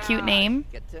kind of a cute name.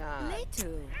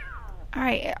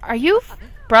 Alright, are you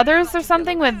brothers or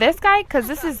something with this guy? Because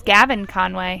this is Gavin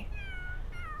Conway.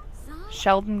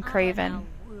 Sheldon Craven.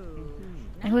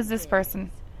 And who's this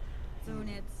person?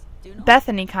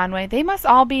 Bethany Conway. They must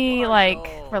all be, like,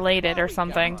 related or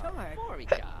something.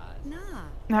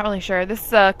 Not really sure. This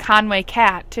is a Conway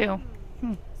cat, too.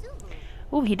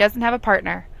 Ooh, he doesn't have a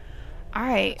partner.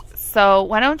 Alright, so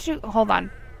why don't you... Hold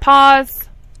on. Pause.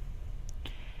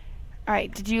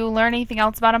 Alright, did you learn anything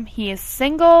else about him? He is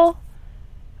single.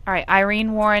 Alright,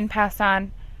 Irene Warren passed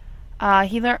on.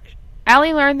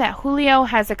 Allie learned that Julio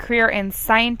has a career in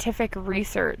scientific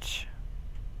research.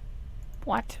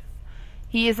 What?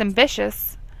 He is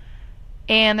ambitious.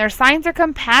 And their signs are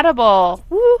compatible.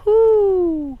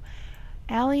 Woohoo!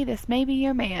 Allie, this may be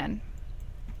your man.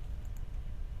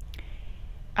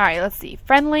 Alright, let's see.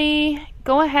 Friendly.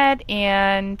 Go ahead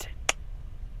and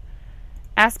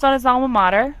ask about his alma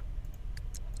mater.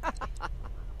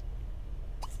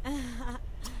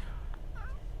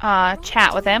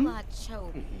 Chat with him.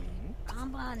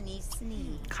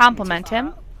 Compliment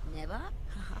him.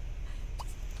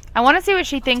 I want to see what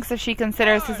she thinks if she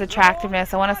considers his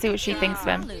attractiveness. I want to see what she thinks of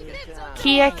him.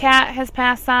 Kia Cat has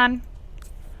passed on.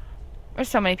 There's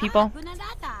so many people.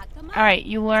 Alright,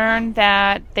 you learned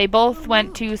that they both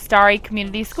went to Starry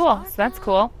Community School. So that's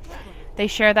cool. They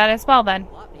share that as well then.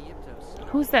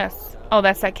 Who's this? Oh,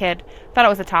 that's that kid. Thought it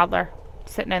was a toddler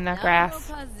sitting in the grass.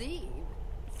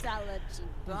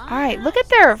 Alright, look at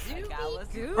their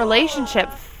relationship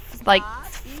like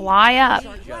fly up.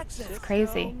 It's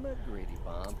crazy.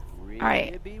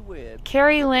 Alright.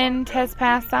 Carrie Lind has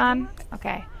passed on.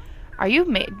 Okay. Are you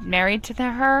married to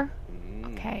her?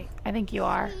 Okay, I think you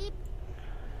are.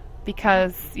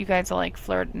 Because you guys are like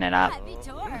flirting it up.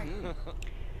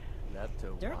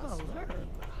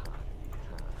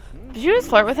 Did you just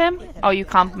flirt with him? Oh, you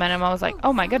compliment him. I was like,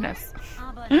 oh my goodness.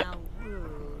 I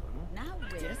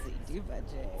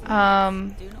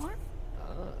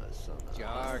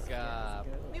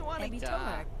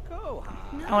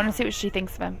want to see what she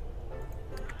thinks of him.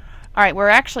 Alright, we're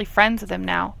actually friends with him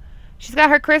now. She's got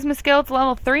her charisma skill to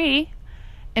level 3.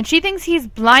 And she thinks he's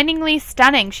blindingly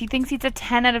stunning. She thinks he's a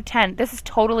 10 out of 10. This is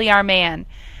totally our man.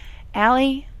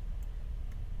 Allie.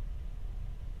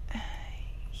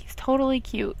 He's totally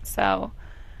cute. So,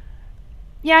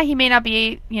 yeah, he may not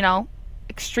be, you know,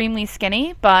 extremely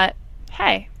skinny. But,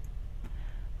 hey.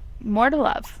 More to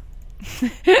love.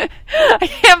 I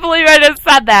can't believe I just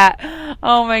said that.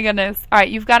 Oh my goodness. Alright,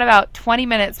 you've got about 20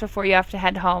 minutes before you have to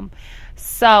head home.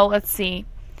 So, let's see.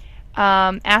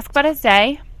 Ask about his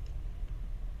day.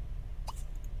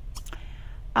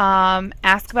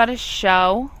 Ask about his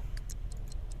show.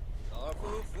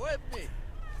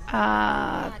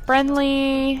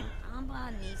 Friendly.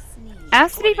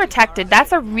 Ask to be protected.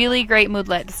 That's a really great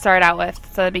moodlet to start out with,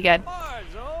 so that'd be good.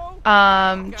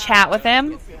 Chat with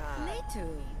him.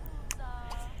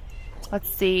 Let's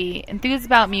see. Enthuse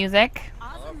about music.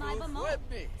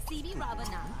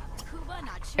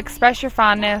 Express your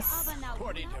fondness.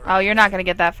 Oh, you're not going to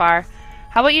get that far.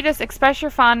 How about you just express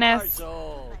your fondness,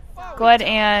 go go ahead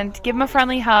and give him a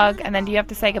friendly hug, and then do you have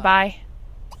to say goodbye?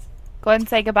 Go ahead and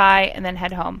say goodbye, and then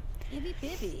head home.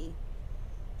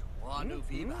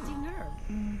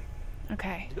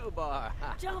 Okay.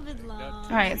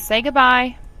 Alright, say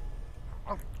goodbye.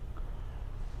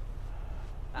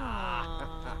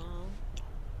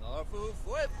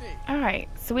 Alright,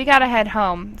 so we gotta head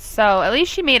home. So, at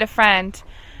least she made a friend.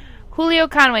 Julio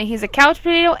Conway, he's a couch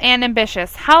potato and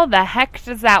ambitious. How the heck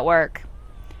does that work?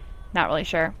 Not really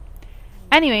sure.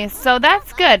 Anyways, so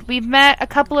that's good. We've met a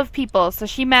couple of people. So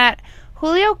she met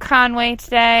Julio Conway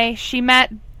today. She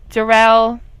met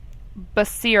Darrell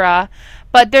Basira.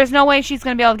 But there's no way she's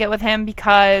going to be able to get with him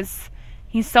because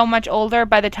he's so much older.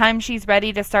 By the time she's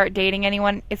ready to start dating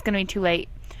anyone, it's going to be too late.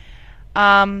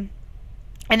 And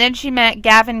then she met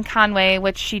Gavin Conway,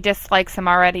 which she dislikes him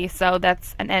already. So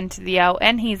that's an end to the out.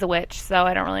 And he's a witch, so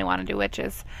I don't really want to do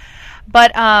witches.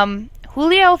 But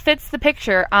Julio fits the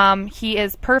picture. He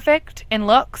is perfect in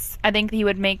looks. I think he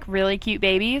would make really cute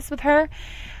babies with her.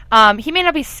 He may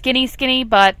not be skinny,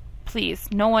 but please,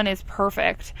 no one is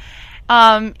perfect.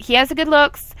 He has a good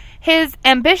looks. His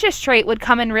ambitious trait would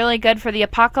come in really good for the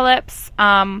apocalypse.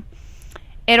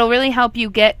 It'll really help you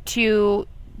get to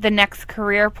the next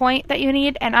career point that you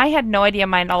need. And I had no idea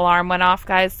my alarm went off,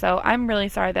 guys, so I'm really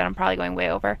sorry that I'm probably going way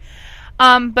over.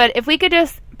 But if we could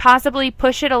just possibly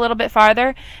push it a little bit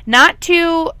farther, not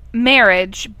to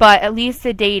marriage, but at least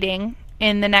to dating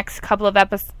in the next couple of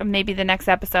episodes, maybe the next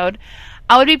episode,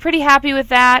 I would be pretty happy with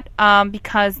that,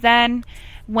 because then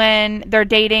when they're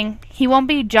dating, he won't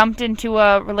be jumped into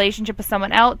a relationship with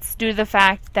someone else due to the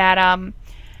fact that,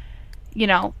 you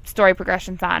know, story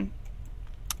progression's on.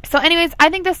 So anyways, I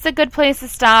think this is a good place to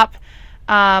stop.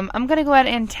 I'm going to go ahead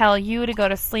and tell you to go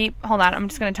to sleep. Hold on, I'm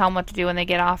just going to tell them what to do when they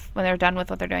get off, when they're done with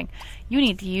what they're doing. You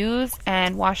need to use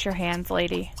and wash your hands,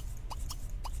 lady.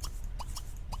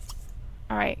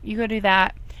 Alright, you go do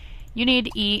that. You need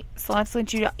to eat, so let's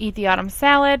let you eat the autumn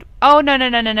salad. Oh,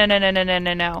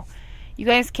 no. You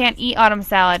guys can't eat autumn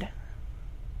salad.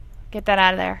 Get that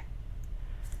out of there.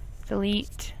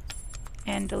 Delete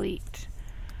and delete.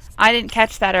 I didn't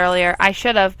catch that earlier. I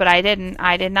should have, but I didn't.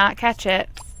 I did not catch it.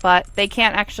 But they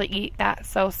can't actually eat that.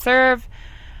 So serve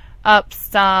up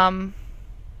some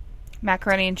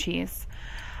macaroni and cheese.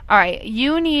 Alright,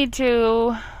 you need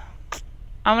to...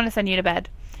 I'm going to send you to bed.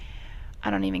 I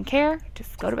don't even care.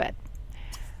 Just go to bed.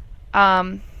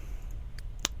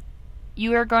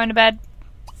 You are going to bed.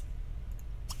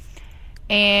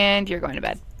 And you're going to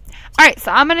bed. Alright,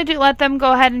 so I'm going to let them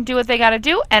go ahead and do what they got to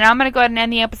do, and I'm going to go ahead and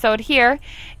end the episode here.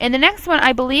 In the next one,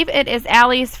 I believe it is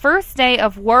Allie's first day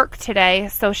of work today,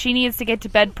 so she needs to get to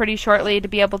bed pretty shortly to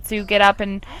be able to get up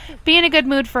and be in a good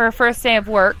mood for her first day of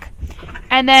work.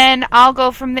 And then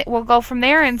we'll go from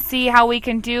there and see how we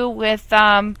can do with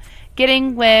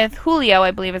getting with Julio,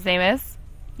 I believe his name is.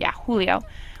 Yeah, Julio,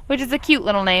 which is a cute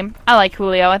little name. I like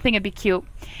Julio. I think it'd be cute.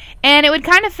 And it would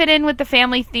kind of fit in with the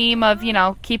family theme of, you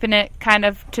know, keeping it kind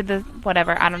of to the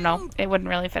whatever. I don't know. It wouldn't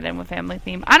really fit in with family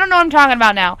theme. I don't know what I'm talking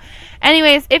about now.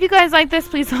 Anyways, if you guys like this,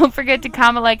 please don't forget to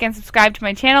comment, like, and subscribe to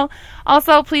my channel.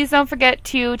 Also, please don't forget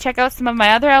to check out some of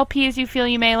my other LPs you feel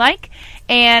you may like.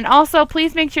 And also,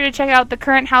 please make sure to check out the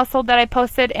current household that I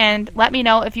posted and let me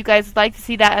know if you guys would like to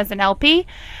see that as an LP.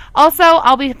 Also,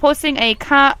 I'll be posting a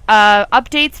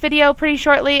updates video pretty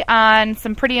shortly on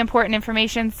some pretty important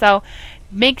information. So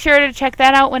make sure to check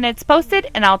that out when it's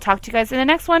posted, and I'll talk to you guys in the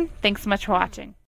next one. Thanks so much for watching.